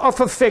think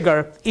of a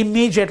figure?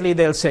 Immediately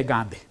they'll say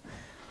Gandhi.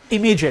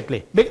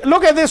 Immediately.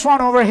 Look at this one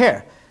over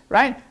here,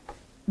 right?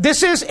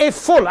 This is a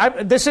full,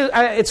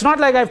 it's not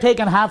like I've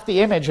taken half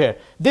the image here.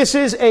 This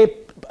is a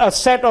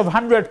set of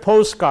 100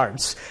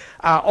 postcards,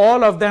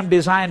 all of them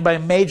designed by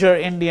major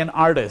Indian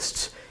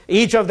artists.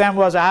 Each of them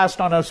was asked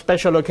on a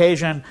special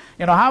occasion,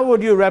 you know, how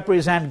would you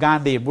represent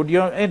Gandhi? Would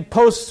you,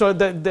 so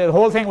the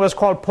whole thing was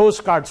called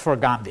Postcards for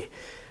Gandhi,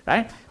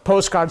 right?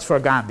 Postcards for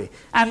Gandhi.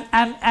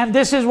 And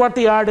this is what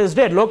the artist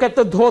did. Look at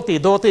the dhoti.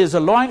 Dhoti is a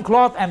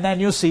loincloth, and then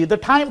you see the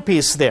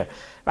timepiece there.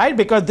 Right?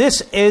 Because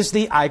this is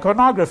the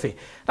iconography.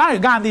 Now,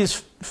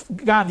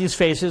 Gandhi's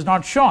face is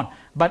not shown,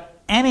 but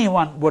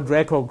anyone would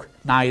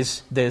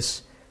recognize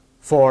this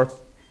for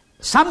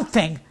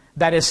something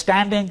that is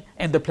standing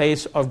in the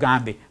place of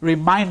Gandhi,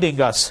 reminding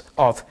us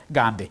of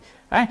Gandhi.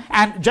 Right?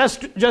 And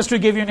just to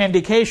give you an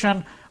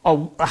indication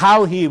of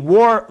how he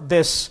wore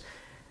this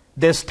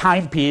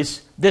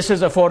timepiece, this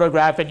is a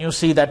photograph, and you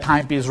see that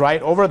timepiece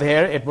right over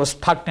there. It was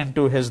tucked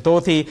into his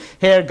dhoti.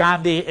 Here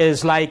Gandhi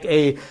is like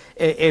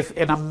if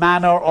in a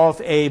manner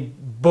of a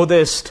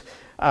Buddhist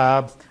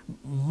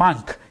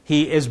monk.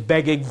 He is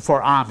begging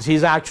for alms.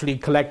 He's actually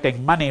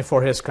collecting money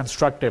for his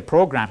constructive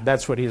program.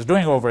 That's what he's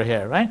doing over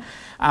here, right?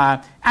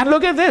 And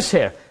look at this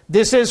here.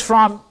 This is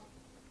from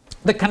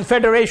the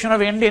Confederation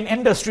of Indian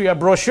Industry, a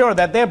brochure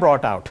that they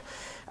brought out.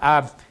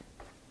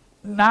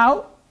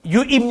 Now,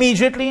 you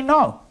immediately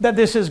know that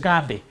this is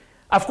Gandhi.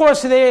 Of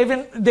course,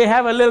 they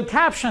have a little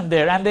caption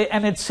there,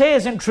 and it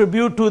says, in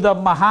tribute to the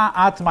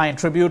Mahatma, in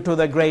tribute to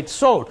the great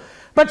soul.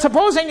 But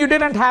supposing you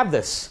didn't have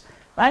this,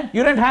 right?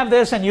 You didn't have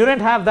this, and you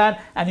didn't have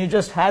that, and you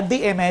just had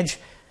the image.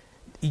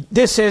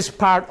 This is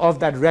part of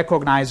that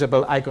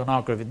recognizable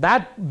iconography.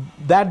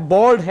 That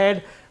bald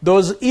head,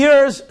 those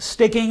ears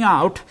sticking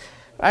out,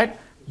 right?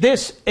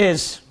 This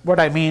is what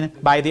I mean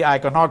by the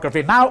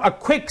iconography. Now, a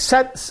quick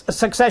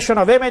succession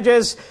of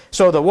images.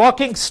 So the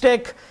walking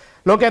stick.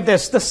 Look at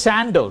this, the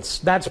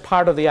sandals, that's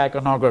part of the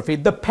iconography.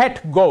 The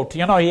pet goat,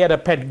 you know, he had a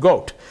pet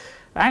goat,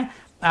 right?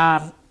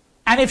 And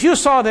if you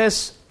saw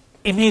this,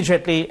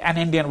 immediately an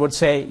Indian would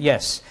say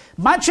yes.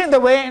 Much in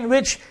the way in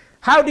which,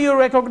 how do you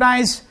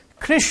recognize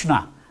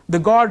Krishna, the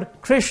god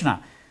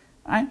Krishna,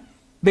 right?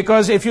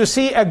 Because if you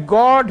see a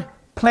god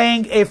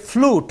playing a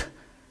flute,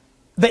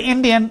 the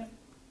Indian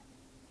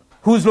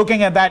who's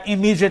looking at that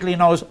immediately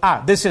knows,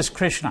 this is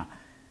Krishna,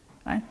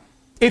 right?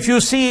 If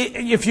you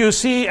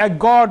see a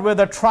god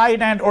with a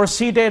trident or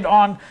seated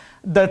on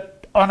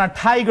a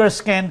tiger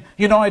skin,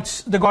 you know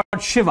it's the god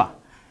Shiva.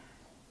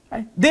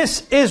 Right?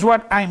 This is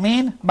what I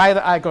mean by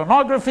the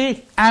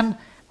iconography, and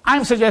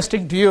I'm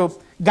suggesting to you,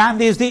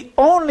 Gandhi is the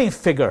only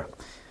figure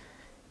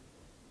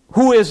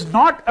who is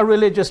not a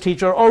religious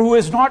teacher or who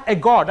is not a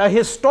god, a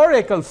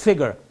historical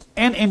figure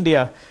in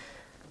India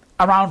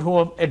around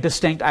whom a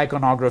distinct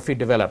iconography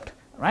developed.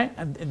 Right?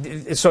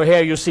 And so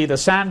here you see the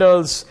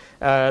sandals,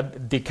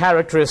 the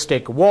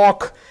characteristic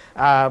walk,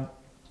 and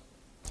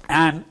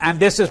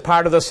this is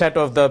part of the set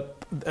of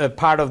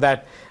part of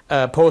that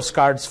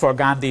postcards for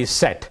Gandhi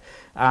set.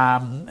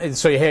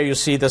 So here you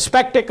see the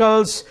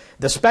spectacles,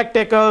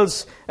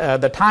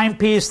 the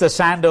timepiece, the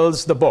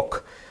sandals, the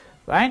book.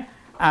 Right?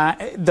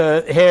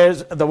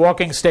 Here's the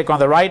walking stick on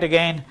the right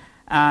again,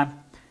 and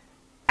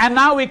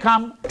now we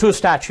come to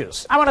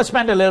statues. I want to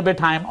spend a little bit of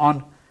time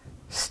on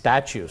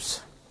statues.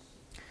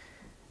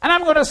 And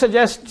I'm going to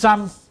suggest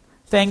some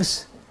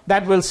things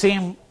that will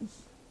seem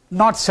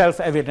not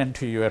self-evident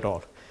to you at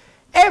all.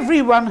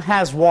 Everyone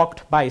has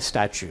walked by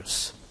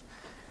statues.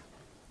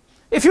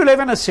 If you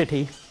live in a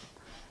city,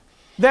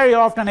 very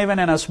often even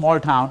in a small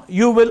town,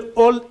 you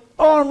will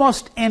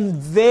almost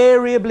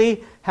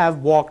invariably have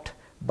walked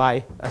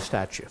by a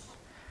statue.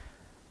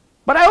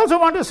 But I also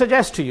want to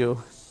suggest to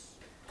you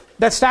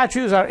that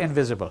statues are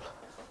invisible.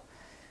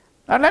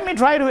 Now let me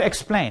try to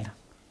explain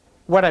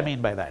what I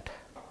mean by that.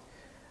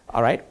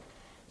 All right.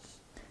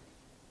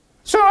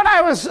 So when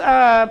I was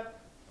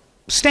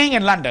staying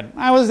in London,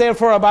 I was there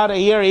for about a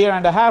year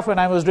and a half when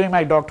I was doing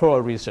my doctoral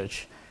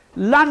research.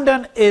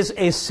 London is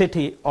a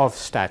city of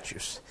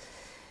statues.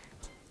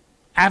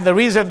 And the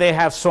reason they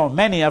have so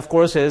many, of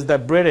course, is the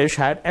British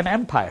had an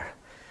empire.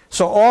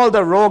 So all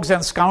the rogues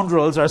and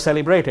scoundrels are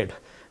celebrated.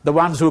 The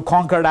ones who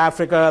conquered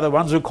Africa, the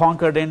ones who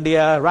conquered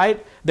India,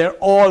 right? They're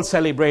all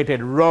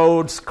celebrated.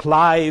 Rhodes,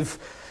 Clive,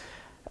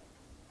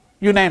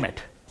 you name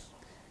it.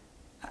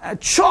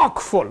 Chock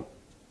full.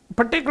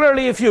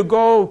 Particularly if you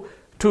go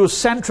to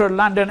central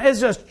London, it's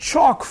just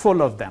chock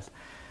full of them.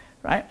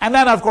 Right? And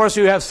then, of course,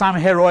 you have some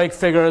heroic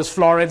figures,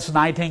 Florence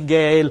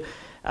Nightingale,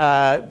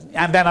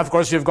 and then, of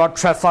course, you've got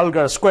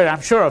Trafalgar Square.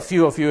 I'm sure a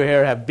few of you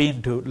here have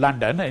been to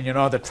London, and you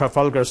know that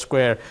Trafalgar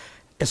Square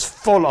is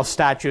full of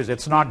statues.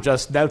 It's not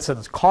just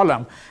Nelson's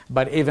column,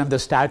 but even the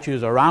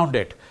statues around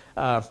it,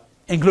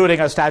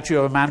 including a statue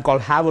of a man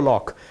called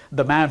Havelock,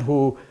 the man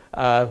who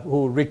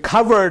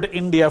recovered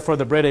India for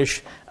the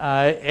British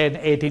in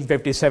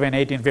 1857,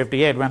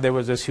 1858, when there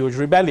was this huge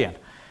rebellion.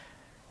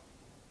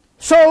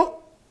 So,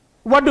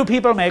 what do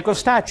people make of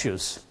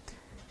statues?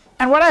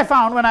 And what I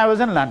found when I was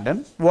in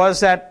London was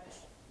that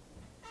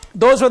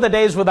those were the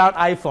days without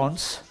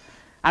iPhones.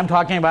 I'm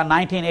talking about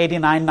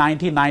 1989,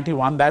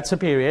 1991, that's a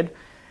period.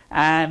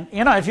 And,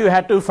 you know, if you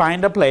had to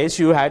find a place,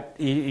 you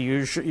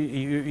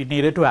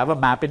needed to have a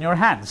map in your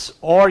hands.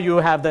 Or you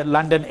have the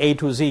London A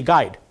to Z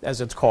guide,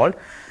 as it's called.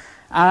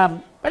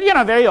 But, you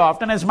know, very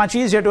often it's much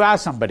easier to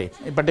ask somebody,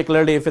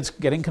 particularly if it's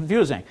getting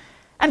confusing.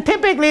 And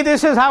typically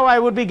this is how I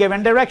would be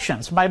given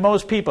directions by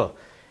most people.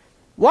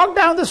 Walk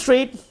down the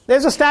street,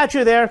 there's a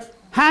statue there,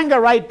 hang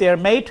a right there,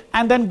 mate,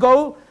 and then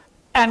go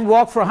and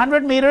walk for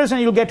 100 meters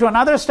and you'll get to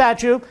another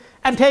statue,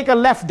 and take a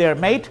left there,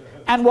 mate,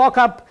 and walk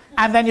up,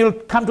 and then you'll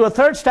come to a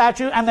third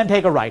statue and then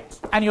take a right,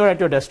 and you're at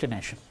your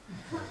destination.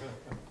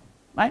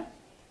 Right?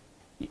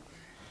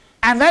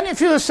 And then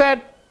if you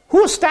said,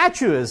 whose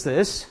statue is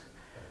this?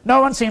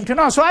 No one seemed to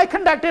know. So I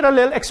conducted a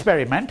little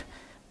experiment.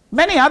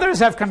 Many others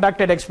have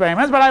conducted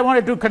experiments, but I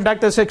wanted to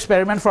conduct this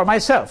experiment for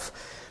myself.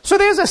 So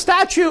there's a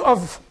statue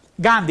of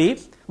Gandhi,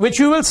 which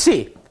you will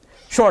see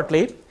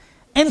shortly,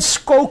 in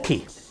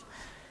Skokie.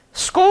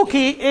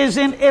 Skokie is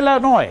in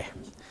Illinois.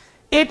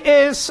 It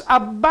is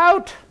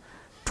about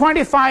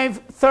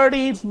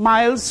 25-30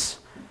 miles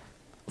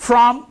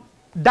from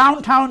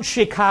downtown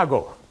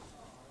Chicago.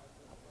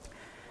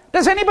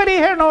 Does anybody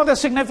here know the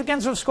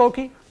significance of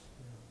Skokie?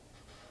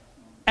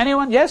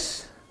 Anyone?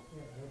 Yes?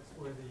 Yeah, that's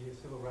where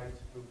the civil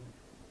rights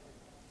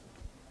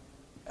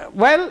movement.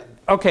 Well,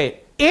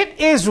 okay. It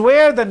is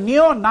where the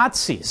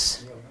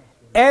neo-Nazis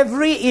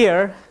every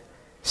year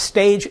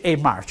stage a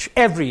march.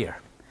 Every year.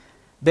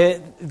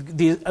 The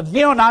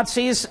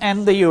neo-Nazis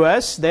in the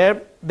US,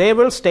 they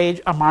will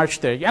stage a march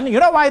there. And you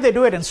know why they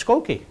do it in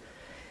Skokie?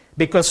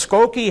 Because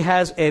Skokie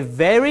has a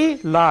very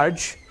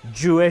large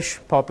Jewish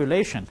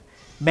population,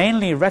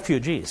 mainly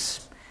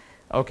refugees,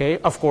 okay,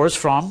 of course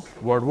from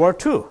World War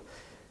II.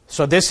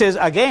 So this is,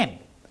 again,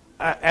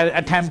 an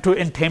attempt to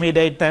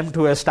intimidate them,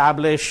 to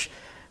establish,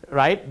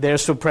 right, their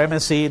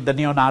supremacy, the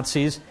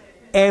neo-Nazis.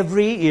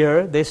 Every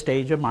year they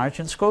stage a march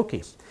in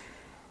Skokie.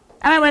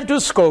 And I went to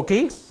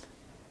Skokie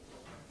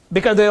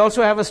because they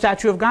also have a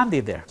statue of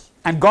Gandhi there.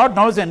 And God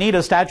knows they need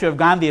a statue of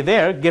Gandhi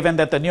there, given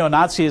that the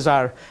neo-Nazis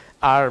are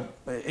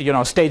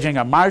staging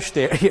a march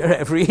there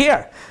every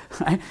year.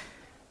 Right?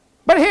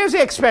 But here's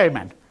the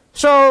experiment.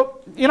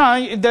 So,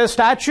 the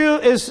statue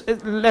is,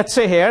 let's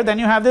say here, then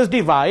you have this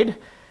divide,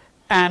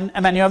 and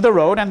then you have the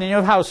road, and then you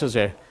have houses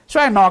there. So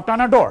I knocked on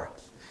a door.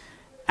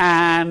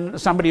 And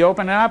somebody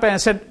opened it up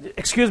and said,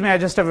 excuse me, I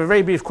just have a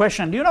very brief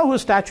question. Do you know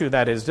whose statue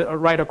that is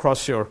right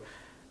across your...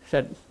 I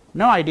said,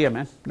 no idea,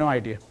 man, no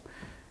idea.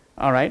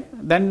 All right,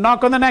 then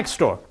knock on the next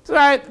door.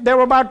 So there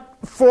were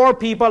about 4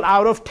 people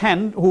out of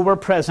 10 who were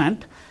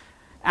present.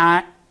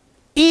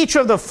 Each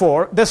of the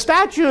 4, the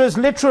statue is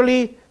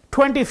literally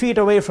 20 feet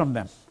away from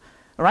them.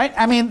 Right?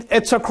 I mean,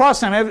 it's across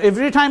them.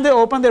 Every time they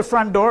open their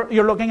front door,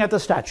 you're looking at the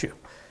statue.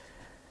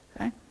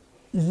 Okay?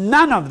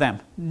 None of them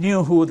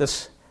knew who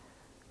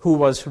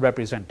was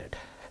represented.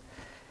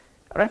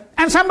 All right?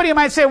 And somebody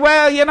might say,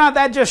 well,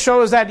 that just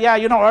shows that,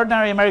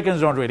 ordinary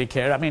Americans don't really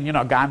care. I mean,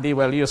 Gandhi,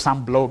 well, you're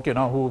some bloke,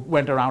 who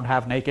went around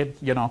half naked,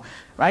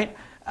 right?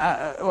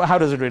 How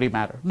does it really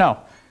matter? No.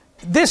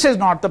 This is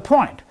not the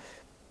point.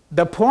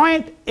 The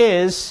point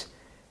is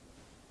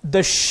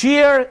the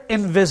sheer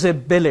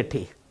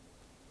invisibility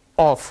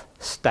of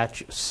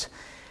statues.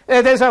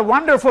 There's a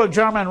wonderful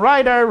German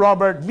writer,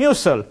 Robert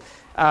Musil,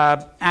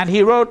 and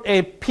he wrote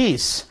a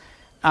piece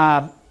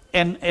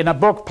in a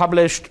book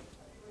published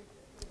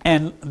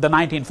in the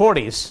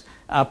 1940s,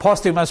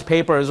 Posthumous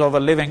Papers of a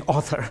Living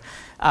Author.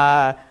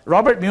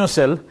 Robert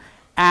Musil,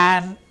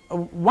 and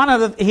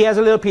he has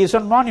a little piece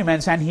on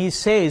monuments, and he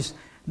says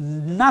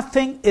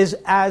nothing is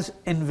as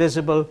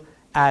invisible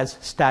as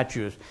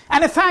statues.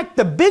 And in fact,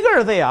 the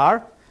bigger they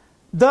are,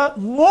 the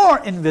more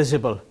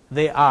invisible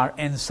they are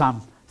in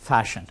some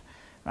fashion,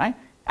 right?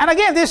 And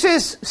again,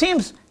 this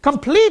seems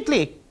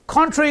completely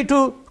contrary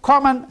to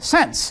common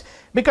sense,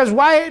 because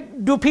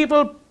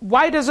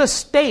why does a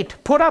state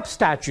put up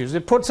statues?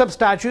 It puts up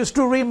statues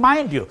to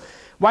remind you.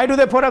 Why do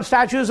they put up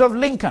statues of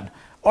Lincoln,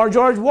 or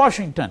George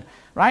Washington,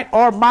 right,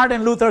 or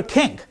Martin Luther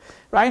King,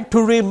 right,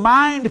 to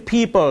remind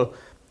people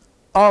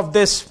of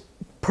this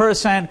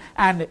person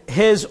and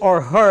his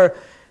or her,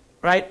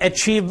 right,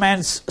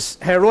 achievements,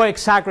 heroic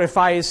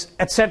sacrifice,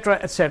 etc.,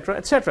 etc.,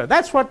 etc.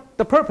 That's what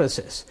the purpose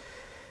is.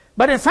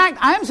 But in fact,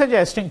 I'm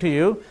suggesting to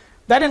you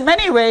that in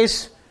many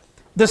ways,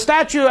 the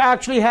statue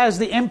actually has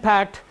the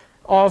impact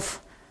of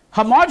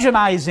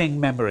homogenizing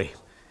memory,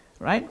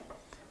 right?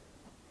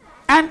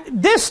 And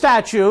this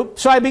statue,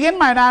 so I begin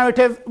my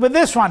narrative with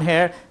this one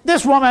here.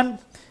 This woman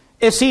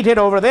is seated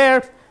over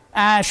there,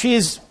 and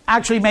she's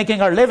actually making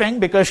her living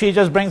because she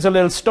just brings a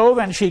little stove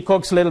and she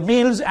cooks little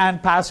meals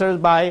and passes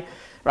by,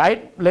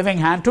 right, living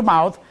hand to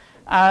mouth.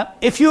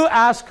 If you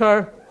ask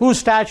her whose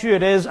statue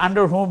it is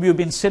under whom you've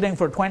been sitting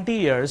for 20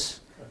 years,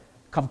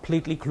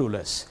 completely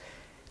clueless.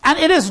 And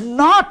it is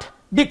not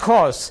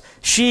because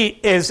she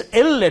is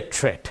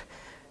illiterate,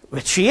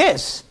 which she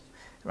is,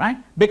 right?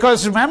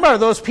 Because remember,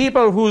 those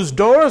people whose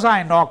doors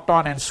I knocked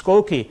on in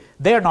Skokie,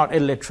 they're not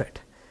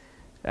illiterate,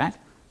 right?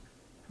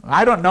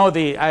 I don't know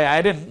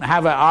I didn't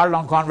have an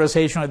hour-long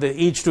conversation with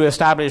each to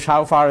establish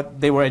how far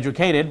they were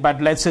educated, but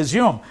let's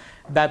assume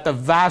that the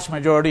vast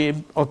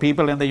majority of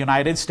people in the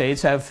United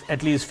States have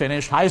at least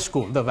finished high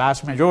school, the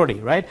vast majority,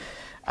 right?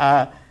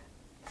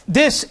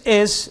 This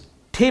is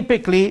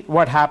typically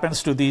what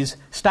happens to these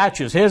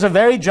statues. Here's a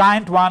very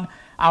giant one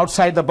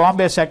outside the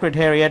Bombay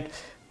Secretariat.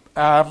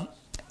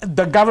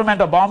 The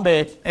government of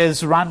Bombay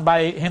is run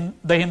by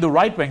the Hindu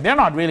right wing. They're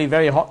not really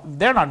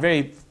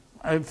very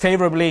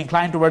favorably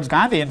inclined towards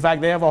Gandhi. In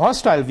fact, they have a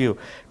hostile view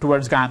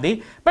towards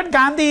Gandhi. But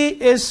Gandhi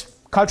is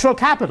cultural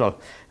capital,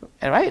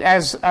 right,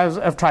 as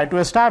I've tried to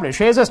establish.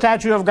 Here's a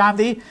statue of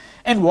Gandhi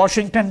in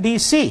Washington,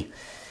 D.C.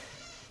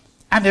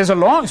 And there's a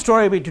long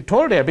story to be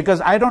told here,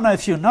 because I don't know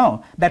if you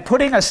know that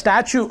putting a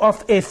statue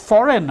of a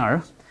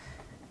foreigner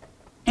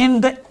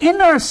in the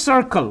inner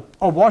circle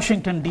of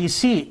Washington,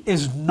 D.C.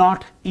 is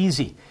not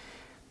easy.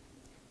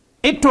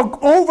 It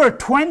took over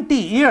 20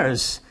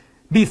 years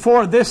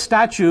before this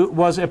statue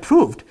was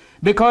approved,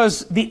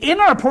 because the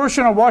inner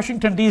portion of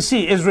Washington,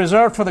 D.C. is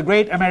reserved for the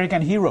great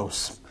American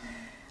heroes.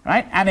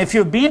 Right? And if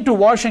you've been to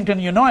Washington,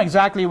 you know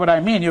exactly what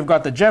I mean. You've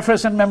got the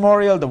Jefferson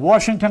Memorial, the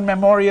Washington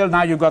Memorial,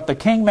 now you've got the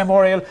King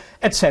Memorial,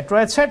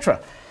 etc., etc.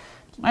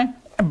 Right?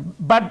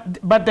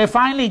 But they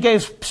finally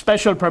gave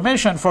special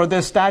permission for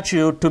this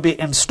statue to be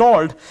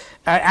installed,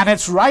 and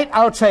it's right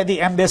outside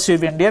the Embassy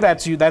of India.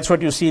 That's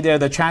what you see there,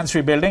 the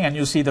Chancery Building, and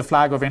you see the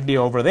flag of India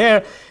over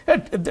there.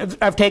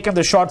 I've taken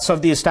the shots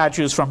of these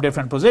statues from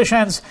different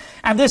positions,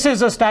 and this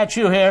is a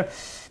statue here.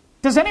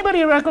 Does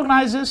anybody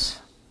recognize this?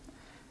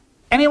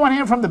 Anyone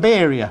here from the Bay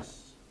Area?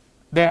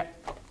 There.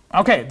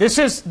 Okay, this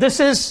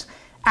is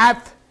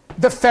at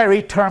the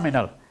ferry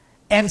terminal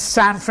in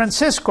San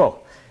Francisco,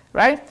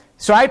 right?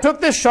 So I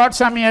took this shot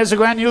some years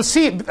ago, and you'll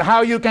see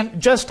how you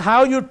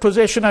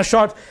position a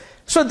shot.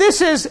 So this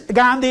is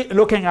Gandhi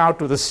looking out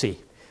to the sea,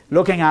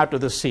 looking out to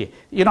the sea.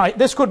 You know,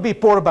 this could be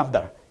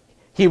Porbandar.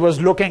 He was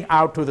looking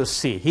out to the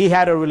sea. He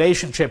had a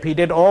relationship. He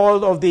did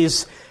all of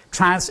these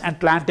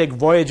transatlantic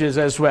voyages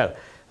as well.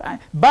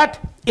 But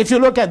if you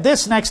look at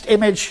this next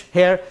image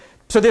here,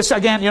 so this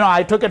again, you know,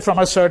 I took it from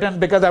a certain,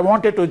 because I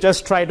wanted to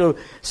just try to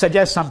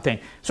suggest something.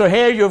 So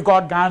here you've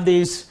got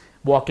Gandhi's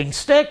walking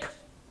stick,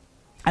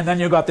 and then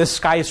you've got this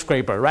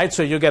skyscraper, right?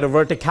 So you get a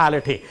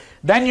verticality.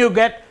 Then you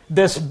get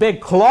this big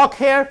clock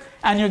here,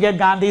 and you get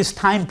Gandhi's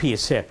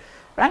timepiece here,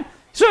 right?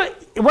 So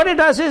what it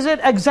does is it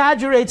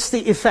exaggerates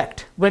the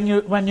effect when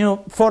you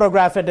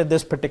photograph it in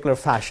this particular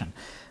fashion.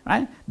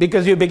 Right?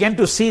 Because you begin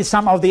to see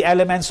some of the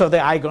elements of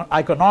the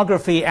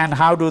iconography, and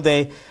how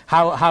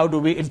do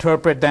we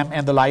interpret them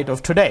in the light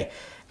of today.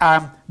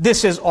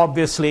 This is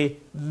obviously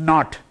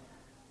not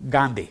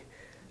Gandhi,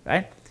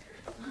 right?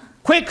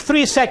 Quick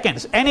 3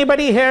 seconds.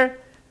 Anybody here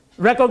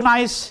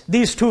recognize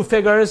these two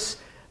figures?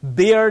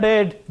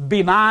 Bearded,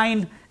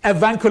 benign,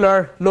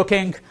 avuncular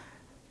looking,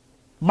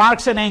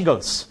 Marx and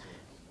Engels.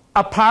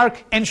 A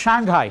park in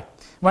Shanghai.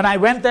 When I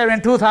went there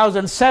in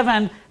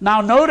 2007,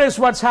 now notice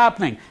what's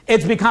happening.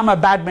 It's become a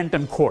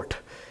badminton court,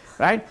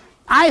 right?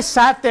 I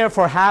sat there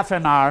for half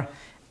an hour,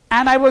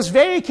 and I was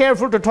very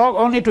careful to talk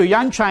only to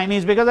young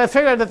Chinese, because I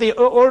figured that the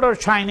older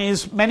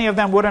Chinese, many of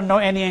them wouldn't know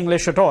any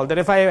English at all. That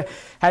if I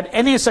had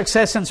any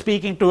success in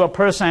speaking to a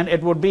person,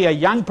 it would be a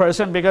young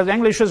person, because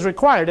English is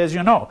required, as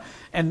you know,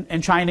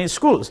 in Chinese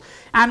schools.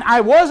 And I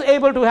was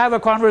able to have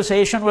a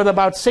conversation with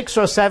about 6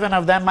 or 7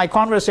 of them. My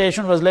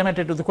conversation was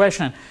limited to the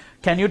question,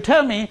 can you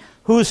tell me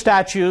whose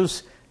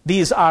statues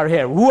these are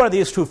here? Who are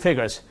these two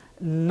figures?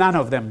 None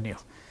of them knew.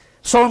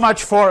 So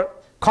much for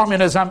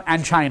communism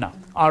and China.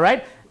 All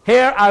right?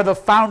 Here are the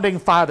founding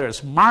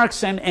fathers,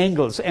 Marx and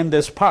Engels, in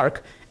this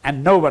park,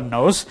 and no one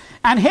knows.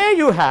 And here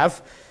you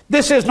have,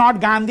 this is not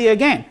Gandhi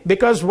again,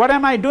 because what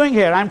am I doing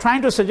here? I'm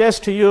trying to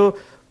suggest to you,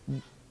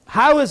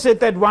 how is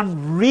it that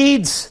one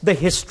reads the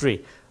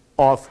history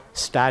of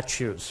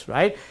statues,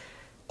 right?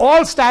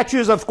 All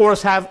statues, of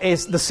course, have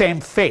the same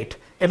fate.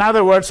 In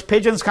other words,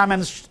 pigeons come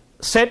and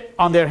sit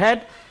on their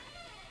head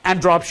and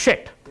drop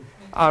shit.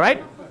 All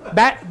right?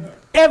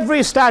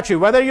 Every statue,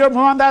 whether you're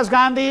Mohandas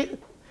Gandhi,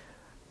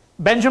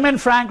 Benjamin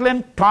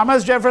Franklin,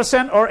 Thomas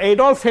Jefferson, or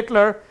Adolf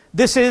Hitler,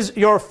 this is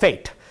your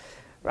fate,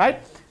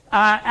 right?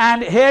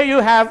 And here you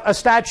have a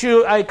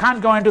statue. I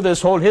can't go into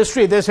this whole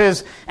history. This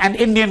is an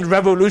Indian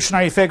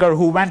revolutionary figure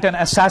who went and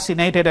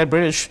assassinated a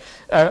British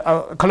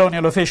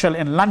colonial official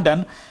in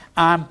London.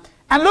 And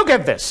look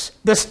at this.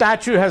 The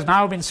statue has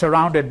now been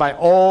surrounded by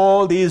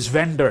all these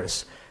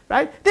vendors,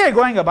 right? They're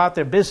going about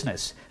their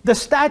business. The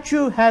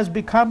statue has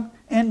become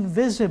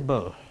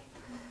invisible.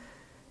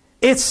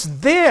 It's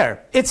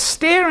there. It's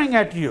staring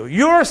at you.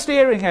 You're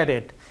staring at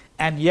it.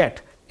 And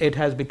yet, it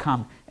has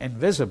become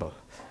invisible,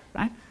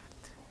 right?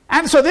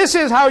 And so this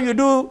is how you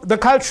do the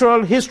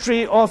cultural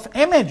history of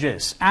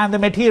images. And the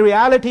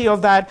materiality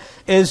of that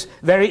is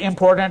very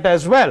important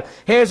as well.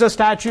 Here's a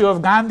statue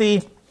of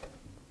Gandhi.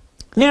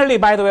 Nearly,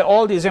 by the way,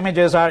 all these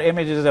images are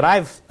images that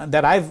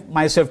I've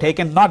myself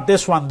taken. Not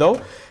this one,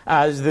 though.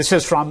 This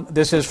is from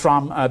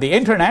the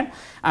internet.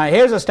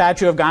 Here's a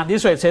statue of Gandhi,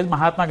 so it says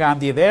Mahatma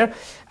Gandhi there.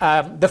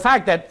 The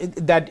fact that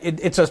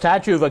it's a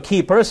statue of a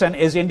key person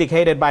is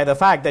indicated by the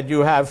fact that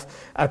you have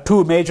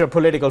two major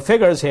political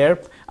figures here.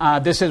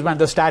 This is when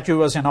the statue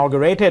was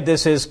inaugurated.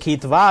 This is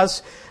Keith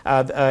Vaz,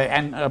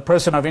 and a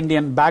person of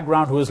Indian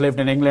background who has lived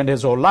in England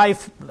his whole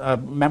life, a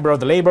member of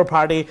the Labour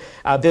Party.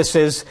 This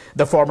is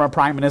the former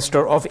Prime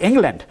Minister of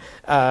England,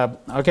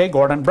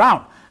 Gordon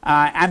Brown.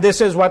 And this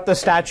is what the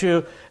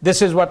statue,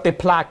 this is what the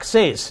plaque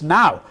says.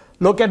 Now,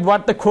 look at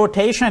what the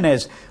quotation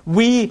is.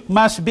 We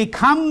must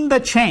become the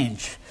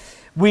change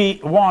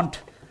we want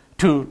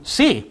to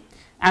see.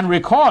 And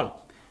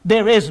recall,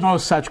 there is no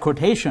such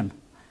quotation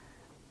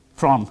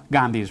from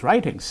Gandhi's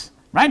writings,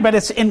 right? But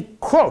it's in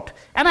quote.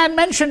 And I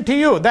mentioned to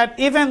you that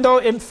even though,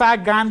 in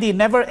fact, Gandhi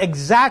never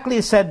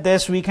exactly said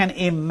this, we can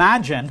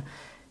imagine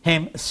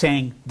him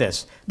saying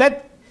this.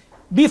 That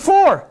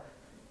before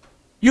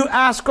you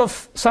ask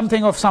of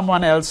something of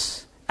someone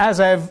else, as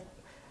I've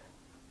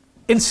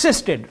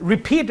insisted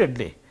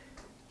repeatedly,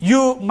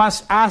 you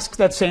must ask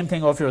that same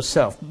thing of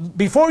yourself.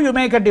 Before you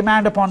make a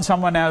demand upon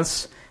someone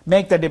else,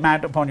 make the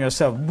demand upon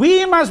yourself.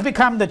 We must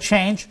become the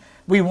change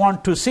we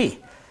want to see.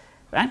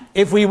 Right?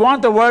 If we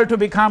want the world to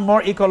become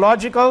more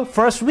ecological,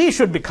 first we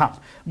should become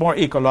more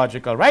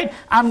ecological, right?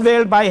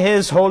 Unveiled by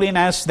His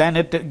Holiness, then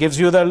it gives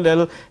you the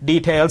little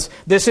details.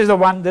 This is the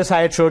one, this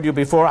I had showed you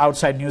before,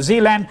 outside New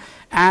Zealand.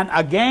 And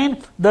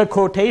again, the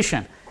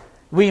quotation.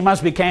 We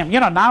must become,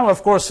 now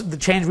of course the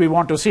change we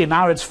want to see,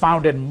 now it's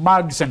found in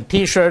mugs and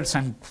t-shirts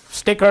and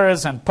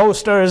stickers and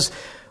posters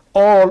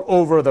all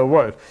over the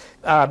world.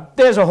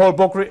 There's a whole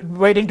book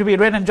waiting to be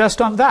written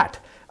just on that,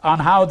 on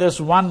how this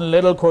one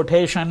little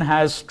quotation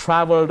has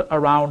traveled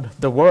around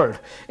the world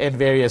in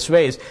various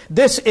ways.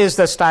 This is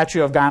the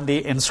statue of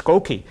Gandhi in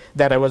Skokie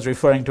that I was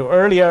referring to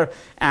earlier,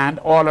 and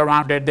all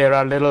around it there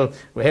are little,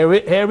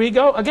 here we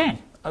go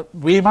again.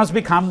 We must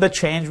become the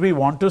change we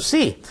want to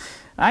see,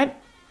 right?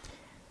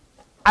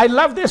 I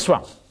love this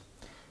one,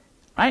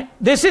 right?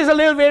 This is a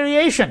little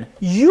variation.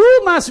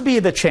 You must be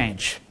the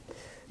change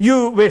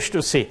you wish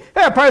to see.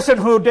 A person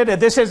who did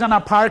it, this is in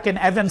a park in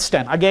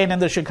Evanston, again in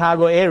the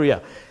Chicago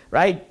area,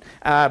 right?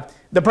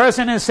 The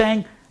person is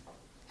saying,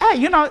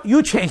 hey,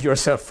 you change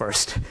yourself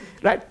first,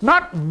 right?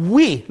 Not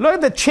we.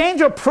 Look, the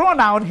change of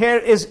pronoun here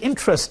is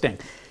interesting.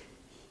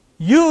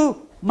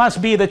 You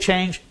must be the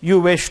change you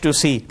wish to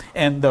see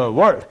in the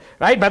world,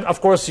 right? But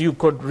of course you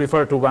could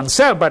refer to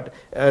oneself, but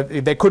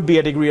there could be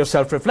a degree of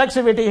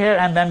self-reflexivity here,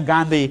 and then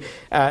Gandhi,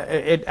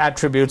 it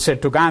attributes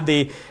it to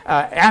Gandhi.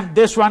 And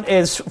this one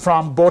is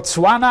from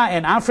Botswana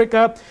in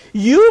Africa.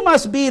 You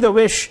must be the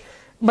wish,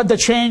 but the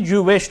change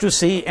you wish to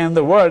see in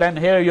the world. And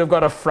here you've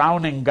got a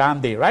frowning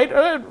Gandhi,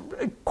 right?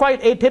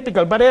 Quite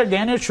atypical, but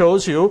again it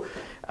shows you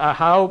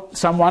how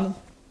someone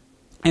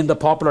in the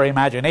popular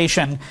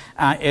imagination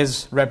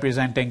is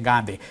representing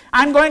Gandhi.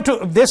 I'm going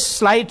to, this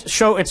slide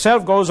show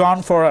itself goes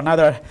on for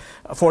another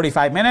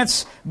 45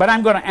 minutes, but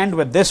I'm going to end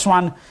with this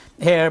one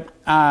here,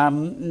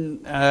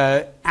 and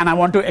I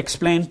want to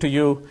explain to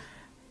you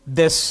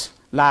this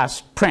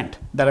last print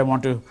that I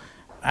want to,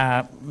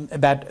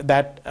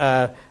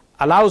 that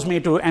allows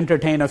me to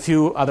entertain a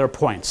few other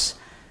points.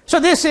 So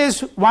this is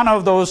one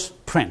of those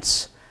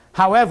prints.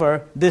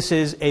 However, this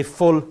is a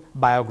full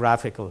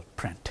biographical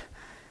print.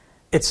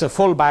 It's a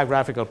full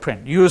biographical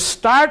print. You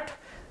start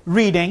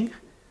reading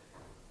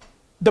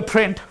the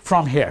print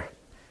from here.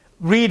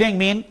 Reading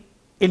means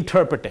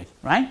interpreting,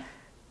 right?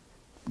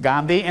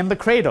 Gandhi in the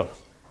cradle,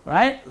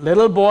 right?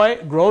 Little boy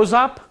grows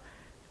up.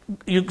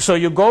 So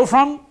you go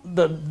from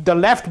the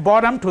left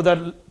bottom to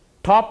the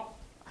top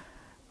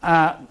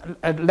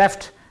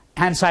left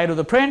hand side of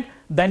the print.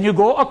 Then you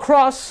go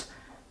across,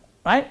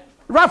 right?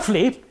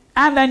 Roughly.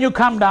 And then you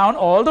come down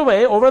all the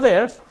way over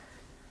there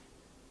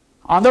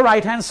on the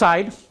right hand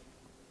side.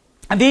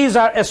 And these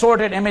are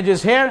assorted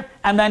images here,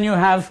 and then you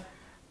have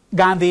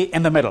Gandhi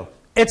in the middle.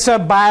 It's a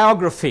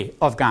biography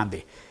of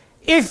Gandhi.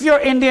 If your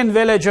Indian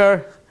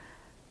villager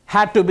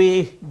had to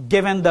be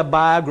given the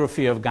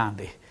biography of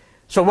Gandhi,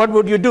 so what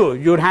would you do?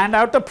 You'd hand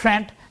out the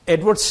print,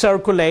 it would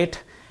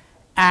circulate,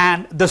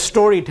 and the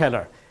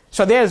storyteller,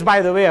 So there's,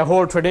 by the way, a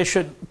whole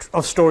tradition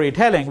of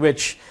storytelling,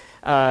 which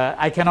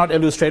I cannot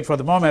illustrate for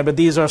the moment, but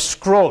these are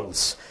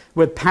scrolls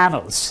with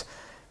panels,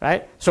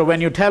 right? So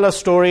when you tell a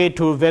story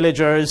to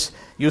villagers,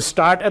 you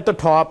start at the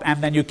top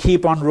and then you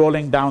keep on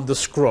rolling down the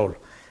scroll,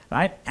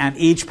 right? And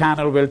each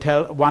panel will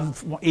tell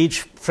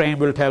each frame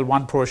will tell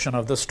one portion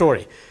of the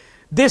story.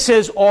 This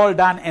is all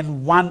done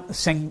in one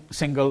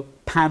single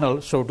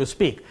panel, so to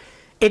speak.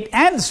 It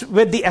ends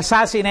with the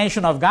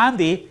assassination of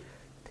Gandhi.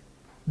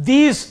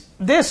 This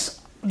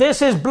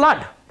is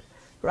blood,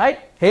 right?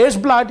 Here's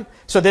blood.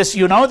 So this,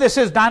 this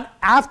is done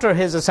after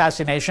his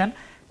assassination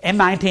in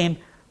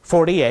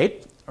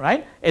 1948,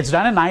 right? It's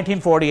done in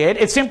 1948.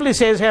 It simply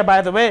says here,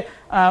 by the way,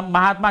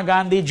 Mahatma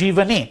Gandhi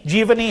Jeevani.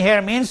 Jeevani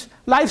here means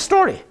life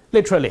story,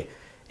 literally.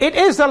 It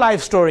is the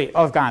life story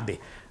of Gandhi.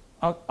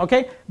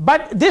 Okay?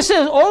 But this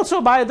is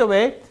also, by the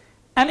way,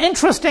 an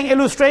interesting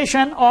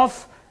illustration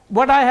of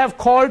what I have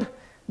called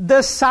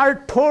the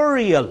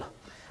sartorial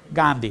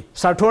Gandhi.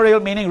 Sartorial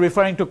meaning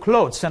referring to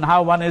clothes and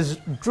how one is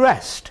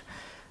dressed.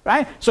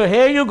 Right? So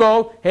here you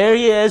go, here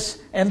he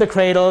is in the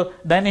cradle,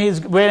 then he's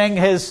wearing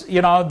his,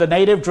 the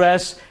native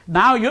dress.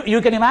 Now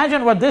you can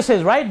imagine what this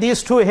is, right?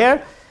 These two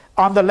here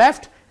on the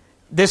left,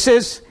 this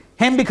is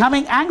him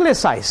becoming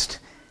anglicized.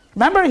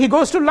 Remember, he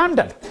goes to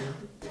London.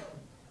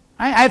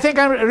 I think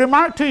I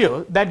remarked to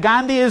you that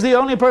Gandhi is the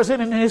only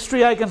person in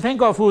history I can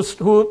think of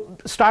who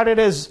started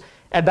his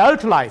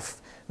adult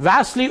life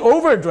vastly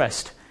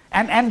overdressed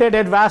and ended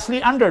it vastly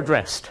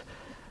underdressed.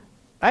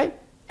 Right?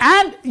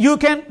 And you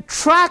can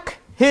track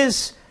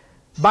his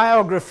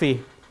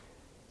biography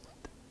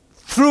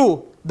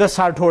through the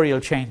sartorial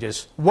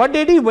changes. What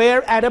did he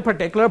wear at a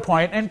particular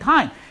point in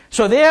time?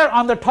 So there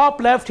on the top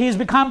left, he's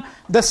become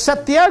the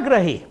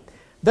Satyagrahi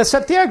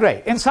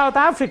in South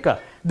Africa.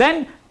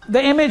 Then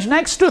the image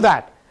next to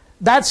that,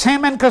 that's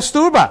him and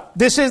Kasturba.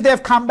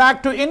 They've come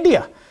back to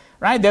India.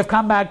 Right? They've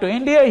come back to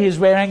India. He's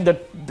wearing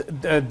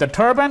the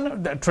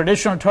turban, the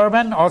traditional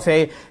turban of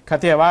a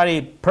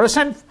Kathiawari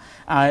person.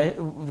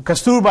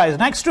 Kasturba is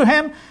next to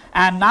him,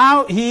 and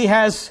now he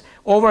has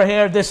over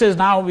here. This is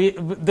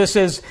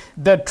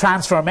the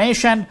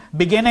transformation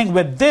beginning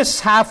with this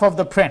half of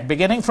the print,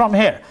 beginning from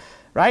here,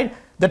 right?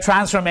 The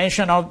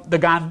transformation of the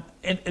Gandhi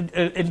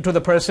into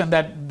the person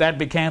that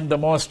became the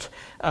most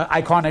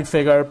iconic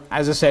figure,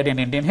 as I said, in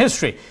Indian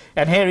history.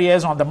 And here he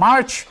is on the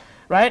march.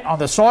 Right, on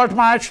the Salt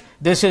March,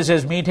 this is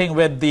his meeting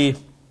with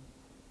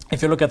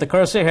if you look at the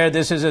cursor here,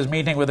 this is his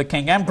meeting with the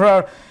King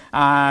Emperor.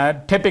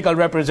 Typical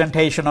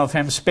representation of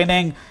him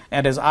spinning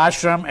at his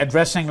ashram,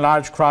 addressing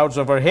large crowds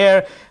over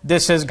here.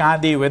 This is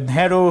Gandhi with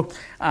Nehru,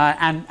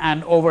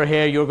 and over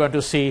here you're going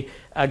to see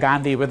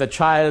Gandhi with a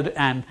child,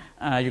 and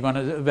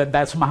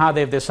that's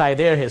Mahadev Desai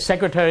there, his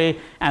secretary,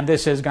 and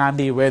this is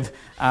Gandhi with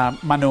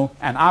Manu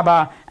and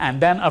Abba,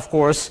 and then of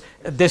course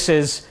this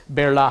is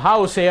Birla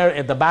House here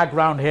in the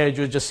background here.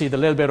 You just see the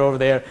little bit over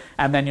there,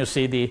 and then you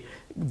see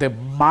the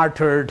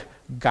martyred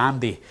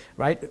Gandhi,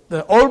 right?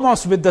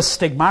 Almost with the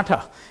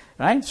stigmata.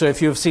 Right? So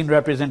if you've seen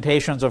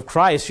representations of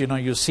Christ,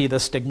 you see the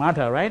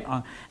stigmata, right?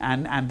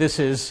 And this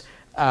is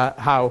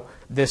how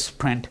this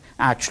print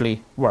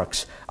actually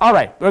works. All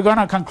right, we're going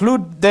to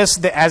conclude this.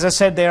 As I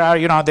said,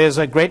 there's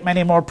a great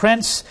many more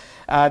prints.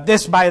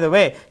 This, by the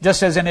way,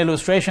 just as an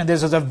illustration,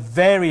 this is a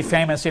very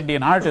famous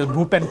Indian artist,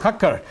 Bhupen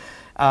Kakkar,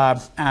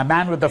 a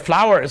man with the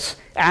flowers,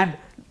 and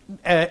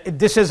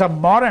this is a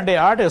modern day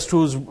artist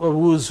whose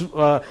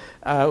work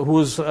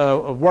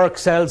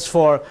sells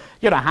for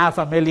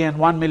 $500,000,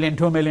 $1 million,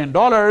 $2 million.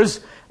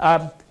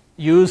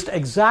 Used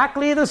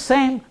exactly the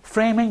same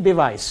framing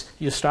device.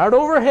 You start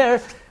over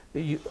here,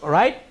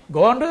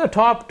 go on to the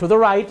top, to the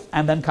right,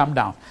 and then come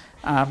down.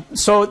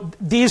 So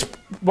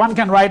one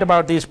can write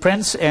about these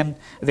prints in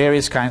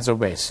various kinds of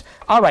ways.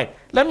 All right,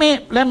 let me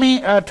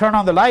turn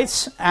on the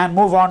lights and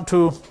move on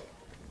to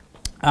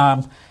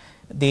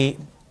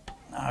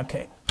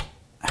okay.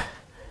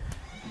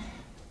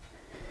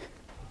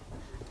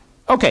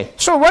 Okay,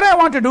 so what I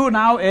want to do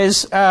now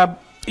is,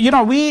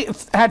 we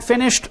had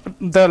finished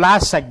the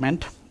last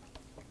segment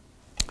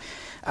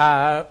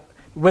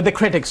with the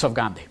critics of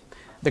Gandhi.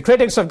 The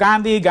critics of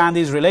Gandhi,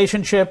 Gandhi's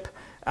relationship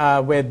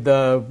with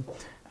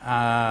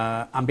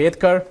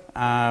Ambedkar,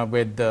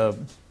 with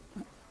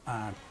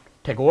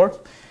Tagore,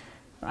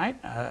 right?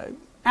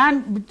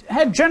 And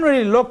had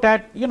generally looked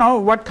at,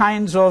 what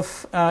kinds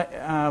of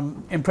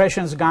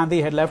impressions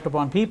Gandhi had left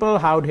upon people.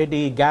 How did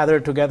he gather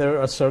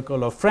together a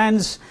circle of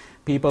friends,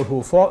 people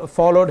who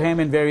followed him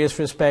in various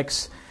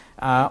respects,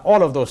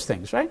 all of those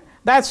things, right?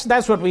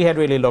 That's what we had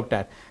really looked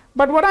at.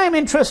 But what I'm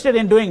interested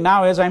in doing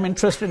now is I'm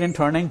interested in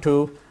turning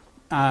to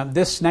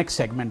this next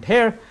segment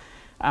here,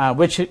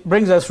 which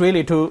brings us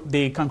really to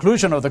the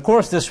conclusion of the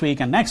course this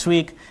week and next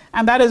week,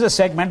 and that is a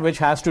segment which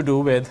has to do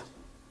with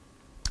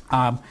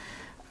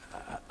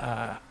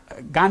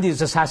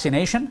Gandhi's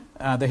assassination,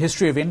 the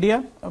history of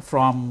India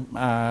from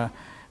the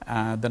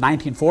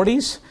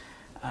 1940s,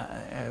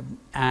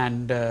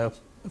 and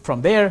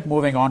from there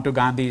moving on to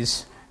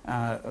Gandhi's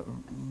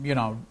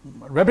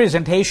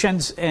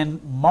representations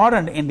in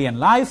modern Indian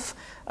life,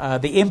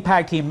 the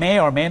impact he may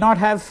or may not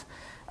have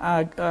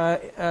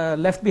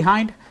left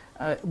behind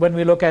when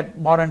we look at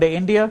modern-day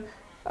India.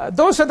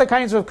 Those are the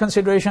kinds of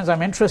considerations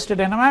I'm interested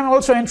in. And I'm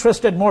also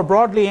interested more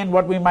broadly in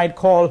what we might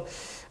call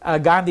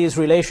Gandhi's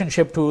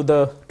relationship to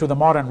the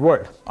modern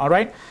world. All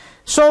right?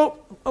 So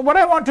what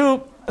I want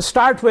to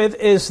start with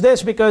is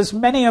this, because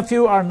many of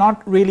you are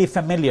not really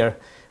familiar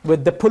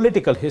with the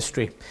political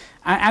history.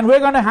 And we're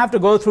going to have to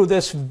go through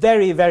this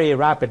very, very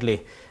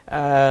rapidly,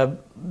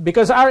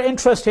 because our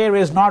interest here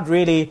is not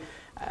really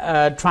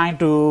trying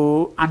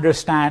to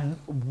understand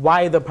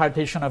why the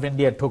partition of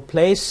India took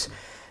place.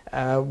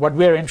 What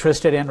we're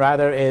interested in,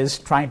 rather, is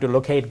trying to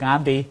locate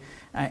Gandhi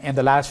in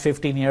the last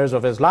 15 years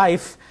of his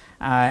life,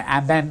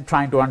 and then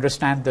trying to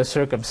understand the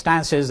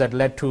circumstances that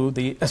led to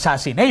the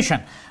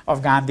assassination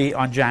of Gandhi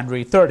on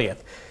January 30th.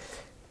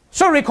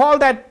 So recall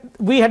that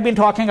we had been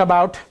talking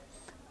about,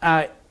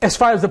 as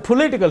far as the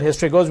political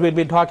history goes, we'd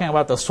been talking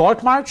about the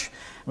Salt March,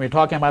 we were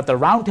talking about the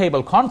Round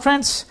Table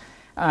Conference,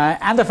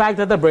 and the fact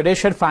that the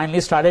British had finally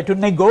started to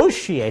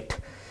negotiate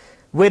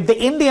with the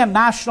Indian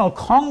National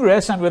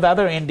Congress and with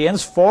other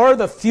Indians for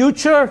the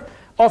future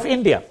of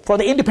India, for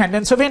the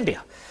independence of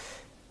India.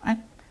 Right?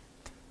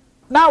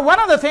 Now, one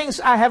of the things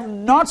I have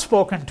not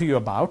spoken to you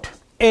about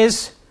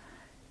is,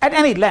 at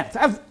any length,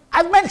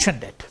 I've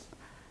mentioned it,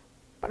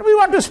 but we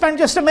want to spend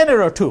just a minute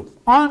or two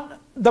on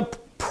the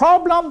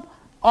problem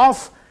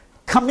of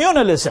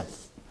communalism.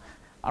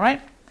 All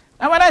right?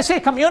 Now, when I say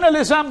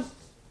communalism,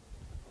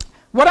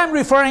 what I'm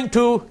referring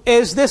to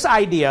is this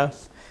idea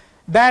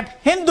that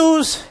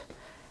Hindus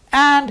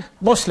and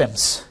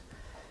Muslims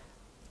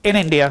in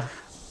India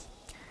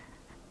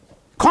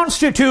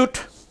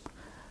constitute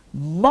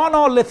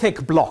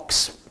monolithic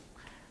blocks.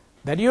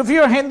 That if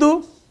you're a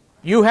Hindu,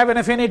 you have an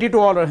affinity to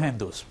all other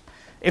Hindus.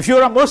 If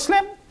you're a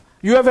Muslim,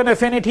 you have an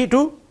affinity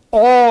to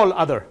all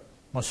other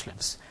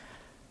Muslims.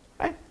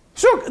 Right?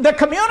 So the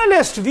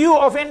communalist view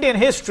of Indian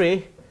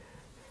history,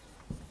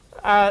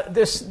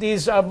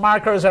 these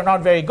markers are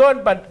not very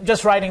good, but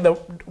just writing the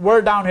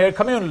word down here,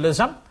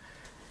 communalism,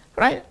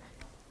 right?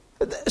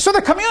 So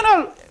the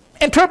communal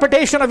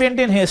interpretation of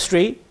Indian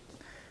history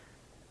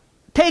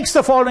takes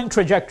the following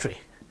trajectory.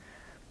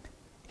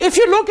 If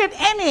you look at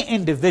any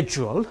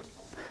individual,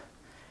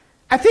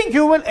 I think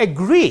you will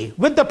agree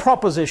with the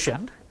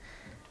proposition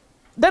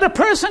that a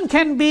person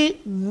can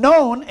be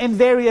known in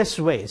various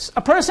ways.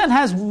 A person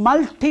has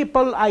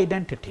multiple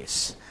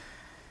identities.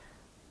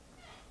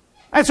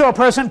 And so a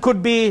person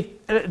could be,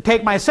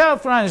 take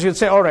myself, as you'd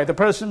say, all right, the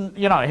person,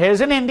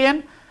 here's an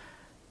Indian,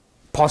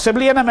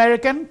 possibly an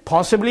American,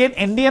 possibly an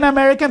Indian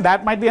American,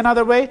 that might be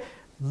another way,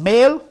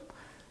 male,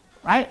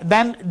 right?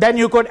 Then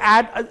you could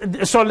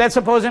add, so let's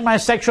suppose in my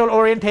sexual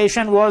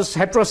orientation was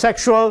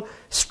heterosexual,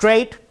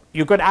 straight,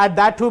 you could add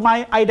that to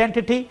my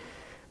identity.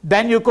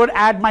 Then you could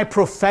add my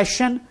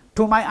profession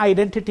to my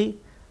identity,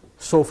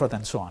 so forth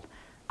and so on.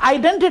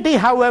 Identity,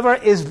 however,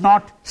 is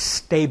not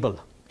stable.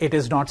 It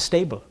is not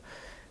stable.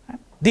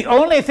 The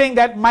only thing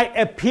that might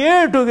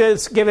appear to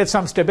give it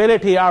some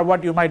stability are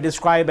what you might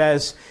describe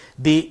as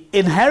the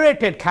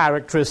inherited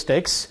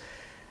characteristics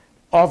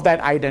of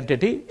that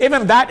identity.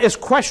 Even that is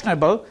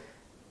questionable.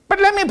 But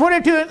let me put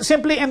it to you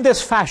simply in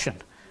this fashion,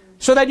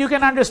 so that you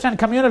can understand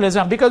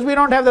communalism, because we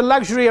don't have the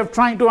luxury of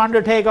trying to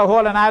undertake a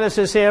whole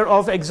analysis here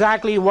of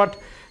exactly what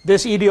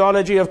this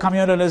ideology of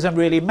communalism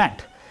really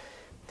meant.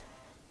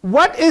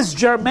 What is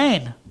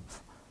germane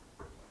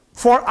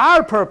for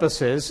our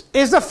purposes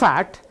is the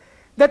fact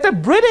that the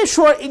British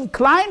were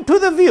inclined to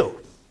the view,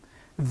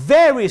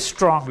 very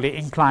strongly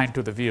inclined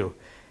to the view,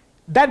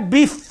 that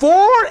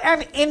before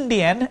an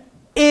Indian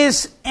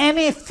is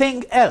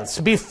anything else,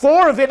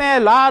 before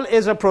Vinay Lal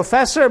is a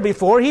professor,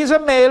 before he's a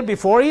male,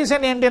 before he's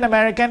an Indian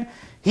American,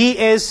 he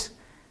is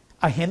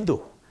a Hindu.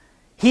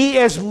 He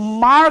is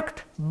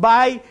marked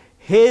by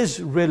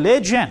his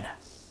religion.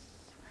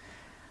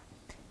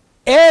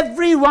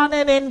 Everyone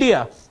in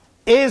India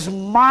is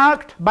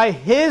marked by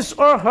his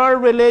or her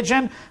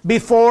religion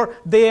before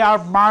they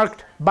are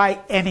marked by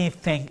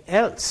anything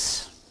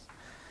else.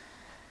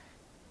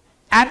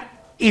 And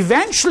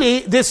eventually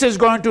this is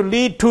going to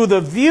lead to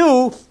the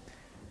view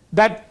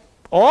that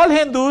all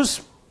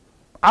Hindus,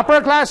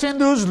 upper class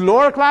Hindus,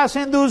 lower class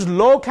Hindus,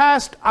 low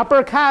caste,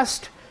 upper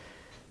caste,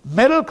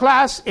 middle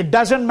class, it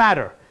doesn't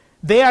matter.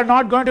 They are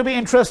not going to be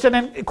interested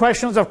in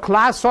questions of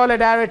class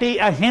solidarity.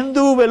 A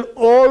Hindu will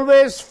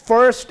always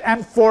first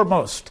and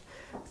foremost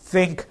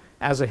think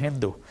as a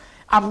Hindu.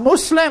 A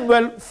Muslim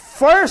will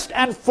first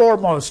and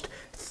foremost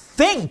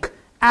think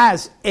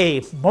as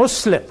a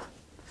Muslim.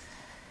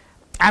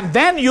 And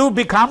then you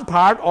become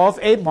part of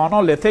a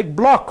monolithic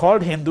bloc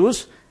called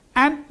Hindus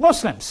and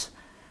Muslims.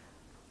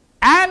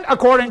 And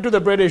according to the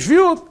British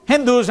view,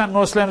 Hindus and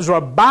Muslims were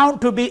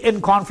bound to be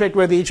in conflict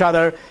with each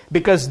other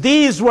because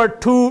these were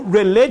two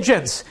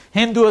religions,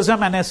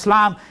 Hinduism and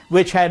Islam,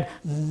 which had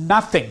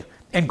nothing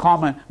in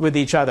common with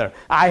each other.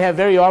 I have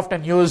very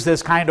often used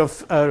this kind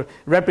of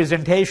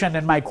representation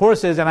in my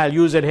courses, and I'll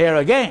use it here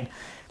again.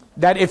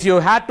 that if you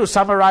had to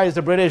summarize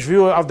the British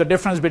view of the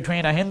difference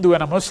between a Hindu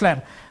and a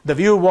Muslim, the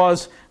view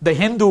was the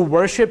Hindu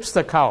worships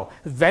the cow,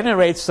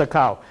 venerates the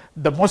cow.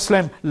 The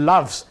Muslim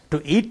loves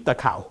to eat the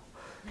cow.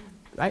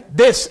 Right?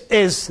 This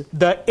is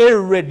the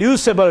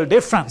irreducible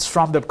difference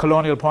from the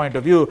colonial point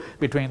of view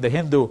between the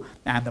Hindu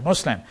and the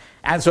Muslim.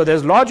 And so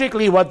there's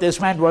logically what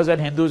this meant was that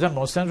Hindus and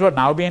Muslims would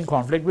now be in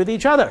conflict with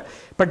each other,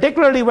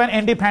 particularly when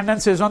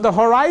independence is on the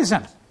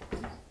horizon.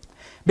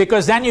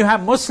 Because then you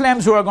have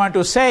Muslims who are going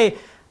to say,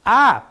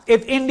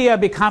 if India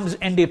becomes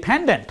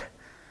independent,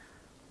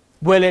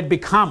 will it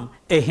become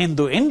a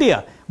Hindu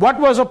India? What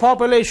was the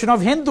population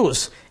of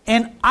Hindus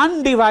in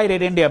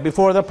undivided India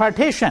before the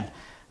partition?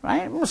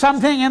 Right?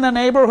 Something in the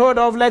neighborhood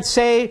of, let's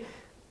say,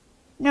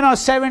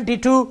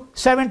 72,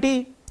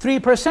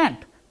 73%.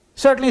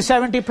 Certainly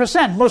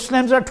 70%.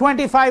 Muslims are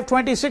 25,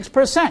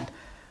 26%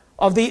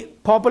 of the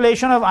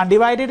population of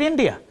undivided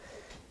India.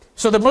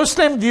 So the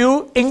Muslim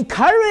view,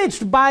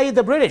 encouraged by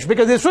the British,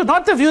 because this was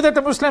not the view that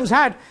the Muslims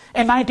had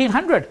in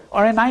 1900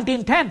 or in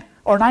 1910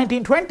 or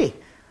 1920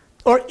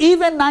 or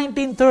even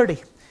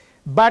 1930.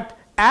 But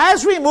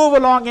as we move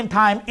along in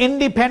time,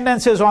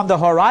 independence is on the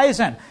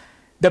horizon.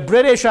 The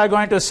British are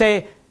going to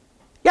say,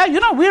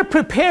 we're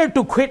prepared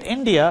to quit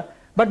India,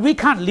 but we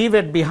can't leave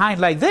it behind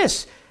like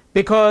this,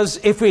 because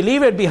if we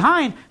leave it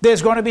behind,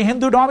 there's going to be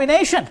Hindu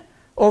domination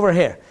over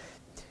here.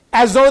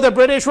 As though the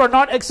British were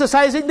not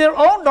exercising their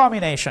own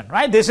domination,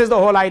 right? This is the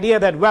whole idea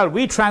that,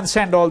 we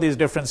transcend all these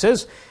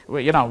differences.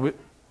 We have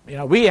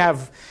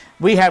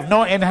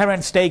no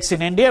inherent stakes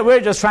in India.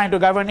 We're just trying to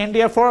govern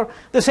India for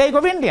the sake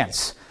of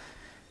Indians.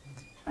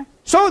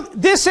 So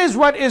this is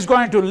what is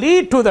going to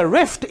lead to the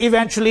rift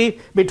eventually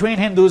between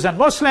Hindus and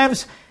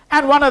Muslims.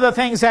 And one of the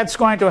things that's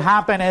going to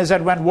happen is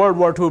that when World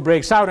War II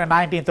breaks out in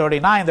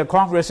 1939, the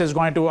Congress is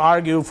going to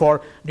argue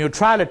for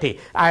neutrality.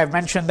 I have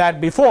mentioned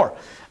that before.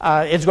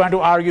 It's going to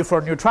argue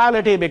for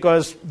neutrality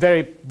because,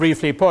 very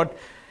briefly put,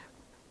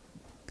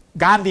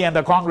 Gandhi and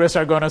the Congress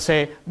are going to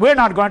say, we're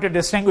not going to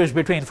distinguish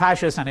between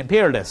fascists and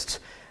imperialists.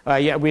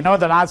 We know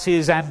the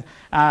Nazis and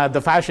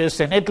the fascists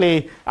in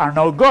Italy are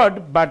no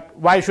good, but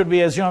why should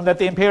we assume that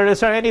the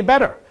imperialists are any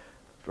better?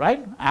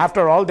 Right?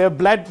 After all, they've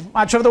bled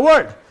much of the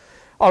world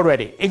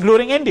already,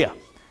 including India.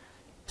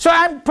 So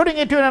I'm putting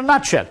it to you in a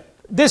nutshell.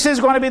 This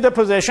is going to be the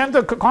position.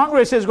 The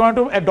Congress is going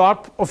to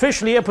adopt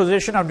officially a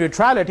position of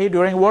neutrality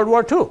during World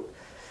War II.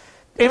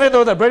 Even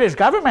though the British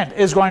government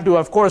is going to,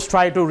 of course,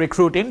 try to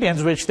recruit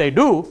Indians, which they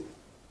do,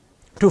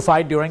 to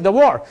fight during the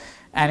war.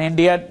 And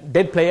India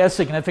did play a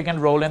significant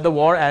role in the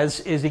war,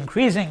 as is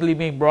increasingly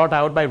being brought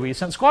out by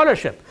recent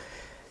scholarship.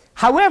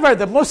 However,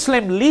 the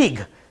Muslim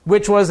League,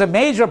 which was a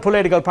major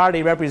political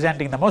party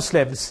representing the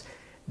Muslims,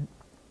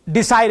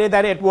 decided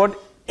that it would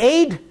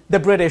aid the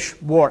British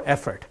war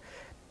effort.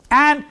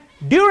 And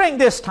during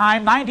this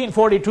time,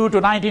 1942 to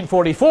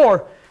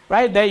 1944,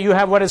 right, there you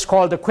have what is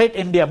called the Quit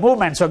India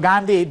movement. So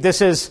Gandhi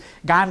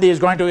is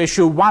going to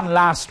issue one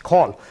last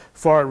call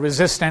for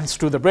resistance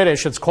to the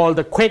British. It's called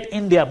the Quit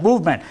India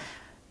movement.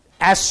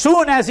 As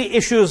soon as he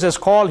issues this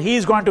call,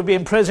 he's going to be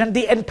imprisoned.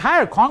 The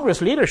entire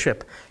Congress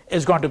leadership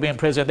is going to be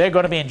imprisoned. They're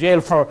going to be in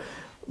jail from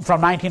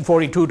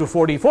 1942 to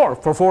 44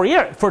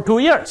 for 2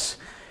 years.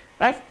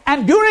 Right?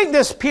 And during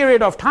this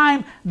period of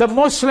time, the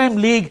Muslim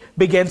League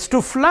begins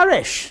to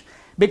flourish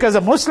because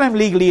the Muslim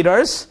League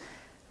leaders,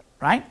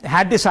 right,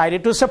 had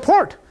decided to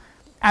support.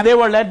 And they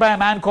were led by a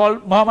man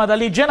called Muhammad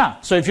Ali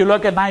Jinnah. So if you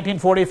look at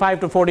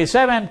 1945 to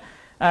 47,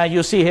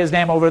 you see his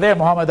name over there,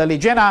 Muhammad Ali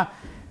Jinnah.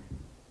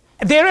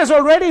 There has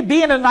already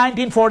been in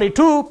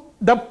 1942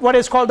 what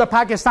is called the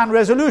Pakistan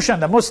Resolution.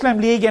 The Muslim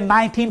League in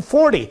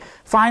 1940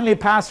 finally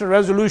passed a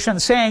resolution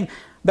saying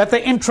that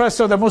the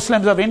interests of the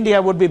Muslims of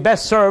India would be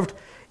best served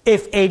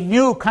if a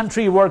new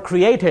country were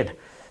created,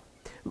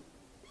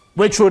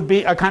 which would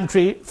be a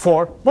country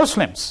for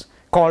Muslims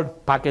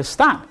called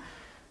Pakistan.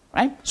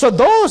 Right? So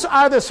those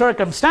are the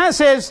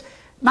circumstances.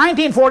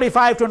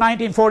 1945 to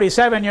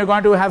 1947, you're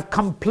going to have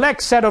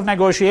complex set of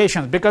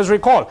negotiations, because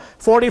recall,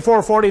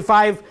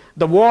 44-45,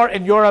 the war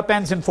in Europe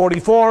ends in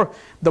 44,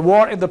 the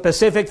war in the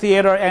Pacific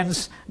theater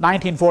ends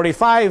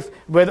 1945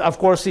 with, of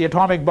course, the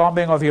atomic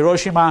bombing of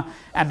Hiroshima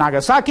and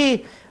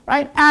Nagasaki,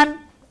 right?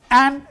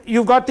 And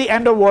you've got the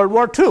end of World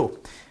War II.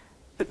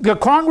 The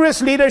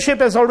Congress leadership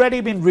has already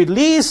been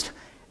released.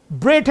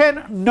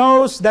 Britain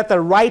knows that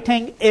the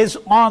writing is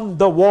on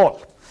the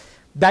wall.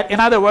 That, in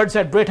other words,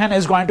 that Britain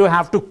is going to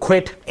have to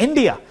quit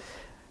India.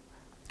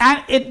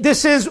 And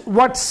this is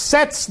what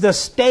sets the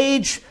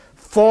stage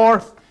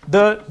for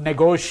the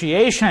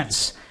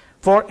negotiations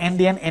for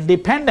Indian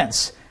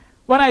independence.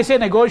 When I say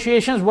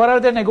negotiations, what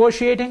are they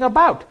negotiating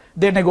about?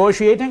 They're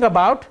negotiating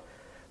about,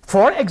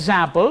 for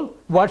example,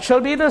 what shall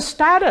be the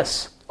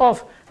status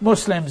of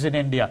Muslims in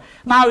India.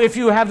 Now, if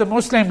you have the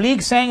Muslim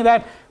League saying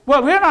that,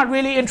 well, we're not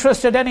really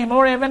interested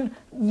anymore even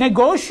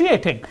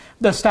negotiating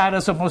the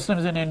status of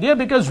Muslims in India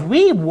because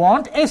we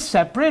want a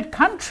separate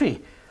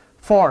country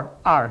for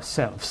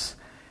ourselves,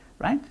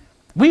 right?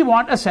 We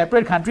want a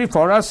separate country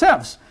for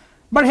ourselves.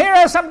 But here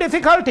are some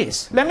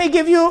difficulties. Let me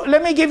give you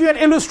an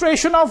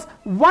illustration of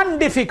one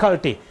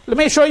difficulty. Let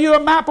me show you a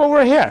map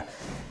over here.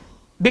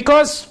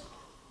 Because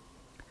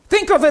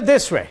think of it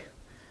this way.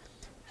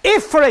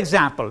 If, for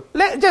example,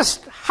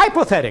 just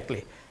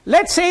hypothetically,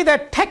 let's say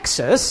that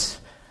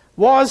Texas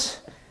was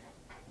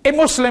a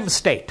Muslim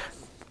state.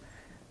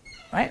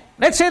 Right?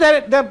 Let's say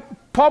that the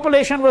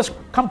population was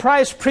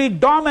comprised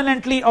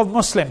predominantly of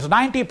Muslims,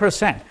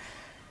 90%.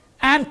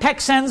 And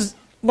Texans,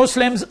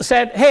 Muslims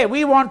said, hey,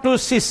 we want to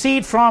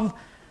secede from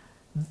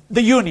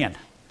the Union.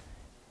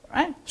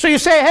 Right? So you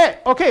say, hey,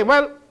 okay,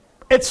 well,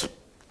 it's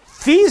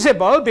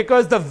feasible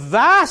because the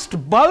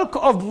vast bulk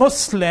of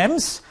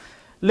Muslims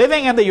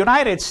living in the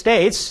United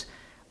States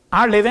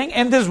are living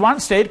in this one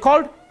state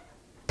called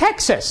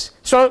Texas.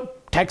 So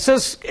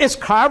Texas is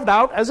carved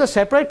out as a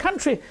separate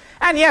country.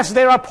 And yes,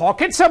 there are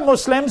pockets of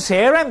Muslims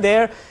here and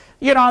there.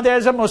 You know,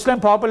 there's a Muslim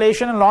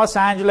population in Los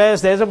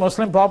Angeles. There's a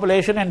Muslim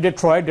population in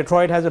Detroit.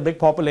 Detroit has a big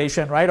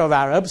population, right, of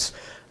Arabs.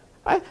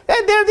 Right?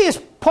 And there are these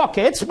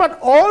pockets, but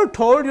all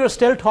told, you're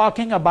still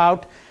talking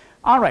about,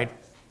 all right,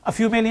 a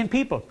few million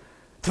people.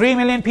 3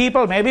 million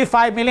people, maybe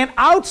 5 million,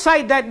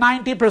 outside that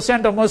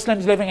 90% of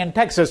Muslims living in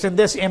Texas in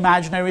this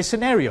imaginary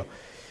scenario.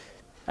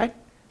 Right?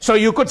 So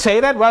you could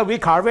say that, well, we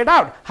carve it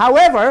out.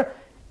 However,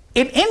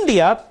 in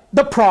India,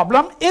 the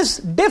problem is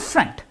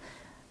different.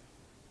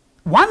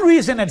 One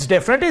reason it's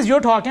different is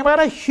you're talking about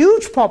a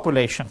huge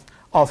population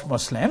of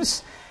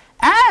Muslims,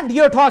 and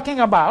you're talking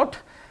about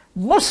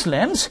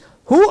Muslims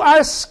who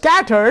are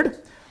scattered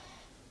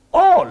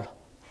all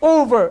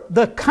over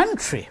the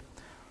country.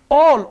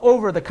 All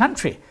over the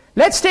country.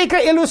 Let's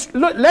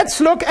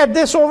look at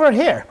this over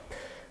here.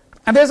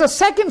 And there's a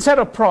second set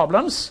of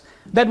problems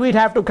that we'd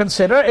have to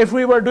consider if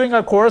we were doing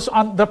a course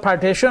on the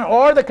partition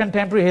or the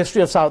contemporary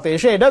history of South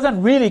Asia. It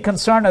doesn't really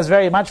concern us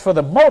very much for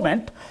the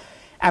moment,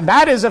 and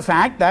that is the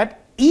fact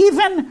that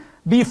even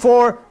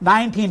before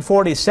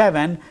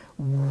 1947,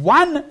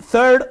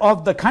 1/3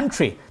 of the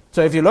country,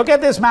 so if you look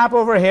at this map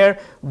over here,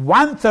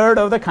 1/3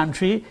 of the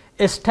country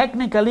is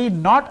technically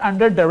not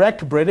under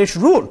direct British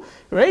rule.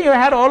 Right? You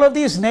had all of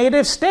these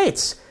native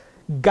states.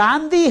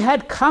 Gandhi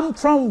had come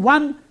from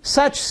one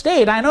such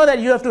state. I know that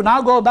you have to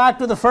now go back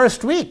to the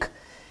first week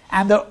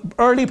and the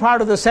early part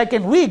of the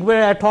second week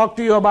where I talked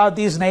to you about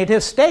these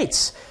native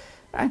states.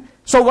 Right?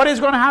 So what is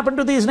going to happen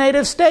to these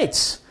native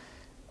states?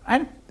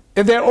 Right?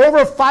 If there are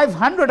over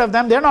 500 of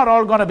them, they're not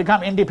all going to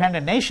become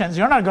independent nations.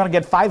 You're not going to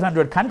get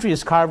 500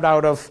 countries carved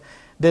out of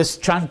this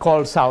chunk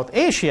called South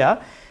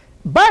Asia.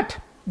 But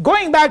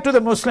going back to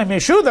the Muslim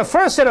issue, the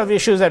first set of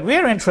issues that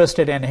we're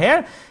interested in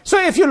here, so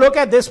if you look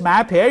at this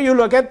map here, you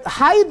look at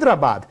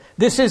Hyderabad.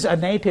 This is a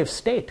native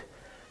state.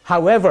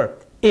 However,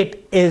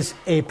 it is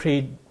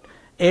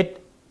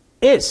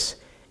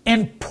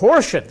in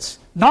portions,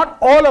 not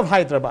all of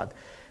Hyderabad.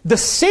 The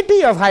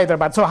city of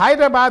Hyderabad, so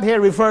Hyderabad here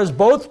refers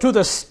both to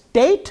the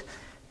state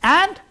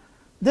and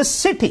the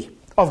city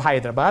of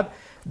Hyderabad.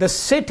 The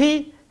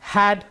city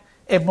had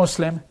a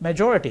Muslim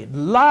majority,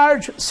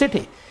 large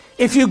city.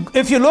 If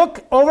you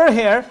look over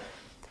here,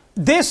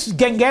 this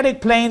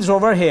Gangetic Plains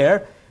over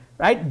here,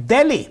 right?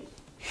 Delhi,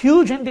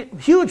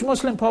 huge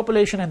Muslim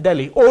population in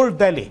Delhi, old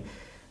Delhi.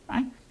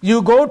 Right?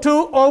 You go to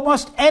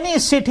almost any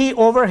city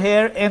over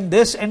here in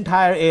this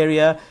entire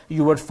area,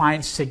 you would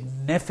find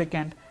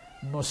significant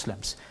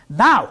Muslims.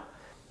 Now,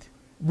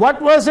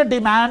 what was the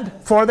demand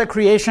for the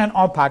creation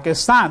of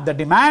Pakistan? The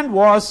demand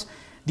was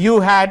you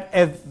had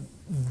a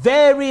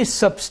very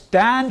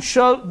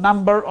substantial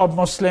number of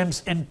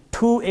Muslims in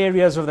 2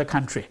 areas of the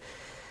country.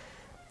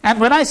 And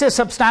when I say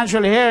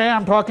substantial here,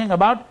 I'm talking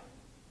about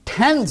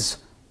tens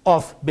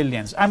of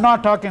billions. I'm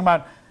not talking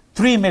about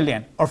 3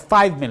 million or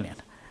 5 million.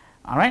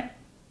 All right?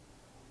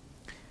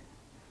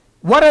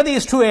 What are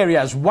these 2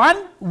 areas? One,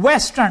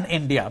 Western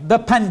India, the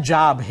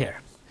Punjab here.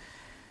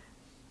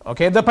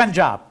 Okay, the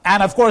Punjab.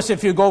 And of course,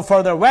 if you go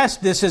further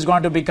west, this is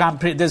going to be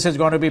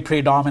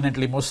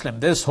predominantly Muslim,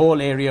 this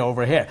whole area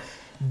over here.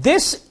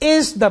 This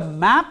is the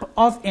map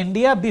of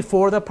India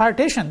before the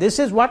partition. This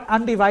is what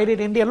undivided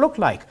India looked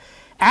like.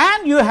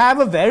 And you have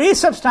a very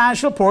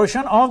substantial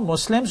portion of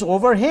Muslims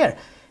over here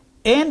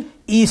in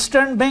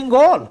eastern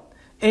Bengal.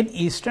 In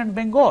eastern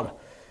Bengal.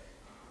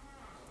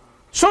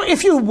 So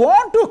if you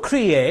want to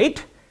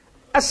create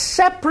a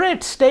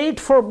separate state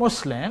for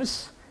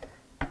Muslims,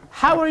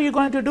 how are you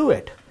going to do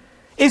it?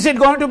 Is it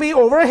going to be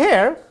over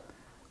here,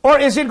 or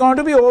is it going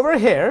to be over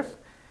here?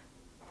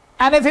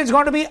 And if it's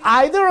going to be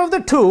either of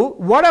the two,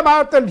 what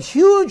about the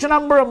huge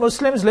number of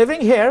Muslims living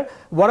here?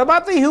 What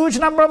about the huge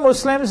number of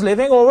Muslims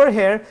living over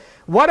here?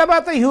 What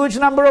about the huge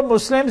number of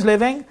Muslims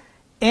living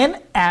in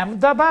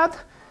Ahmedabad,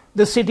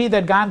 the city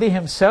that Gandhi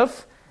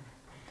himself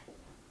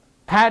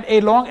had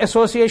a long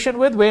association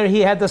with, where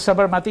he had the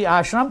Sabarmati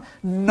ashram?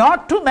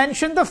 Not to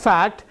mention the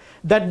fact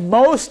that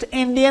most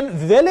Indian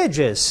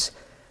villages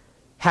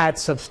had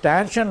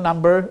substantial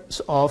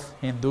numbers of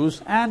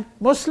Hindus and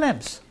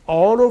Muslims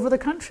all over the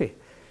country.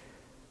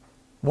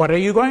 What are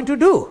you going to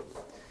do?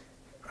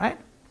 Right?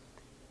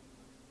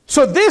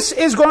 So this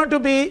is going to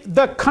be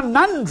the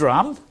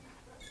conundrum,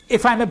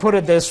 if I may put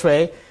it this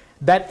way,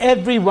 that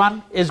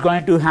everyone is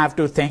going to have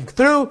to think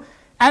through.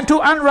 And to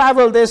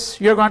unravel this,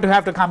 you're going to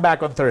have to come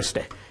back on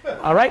Thursday,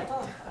 all right,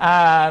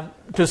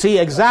 to see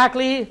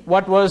exactly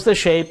what was the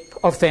shape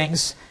of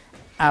things,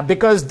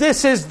 because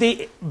this is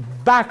the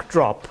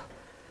backdrop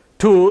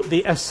to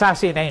the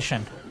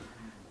assassination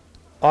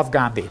of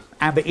Gandhi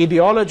and the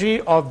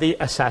ideology of the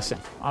assassin,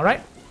 all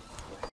right?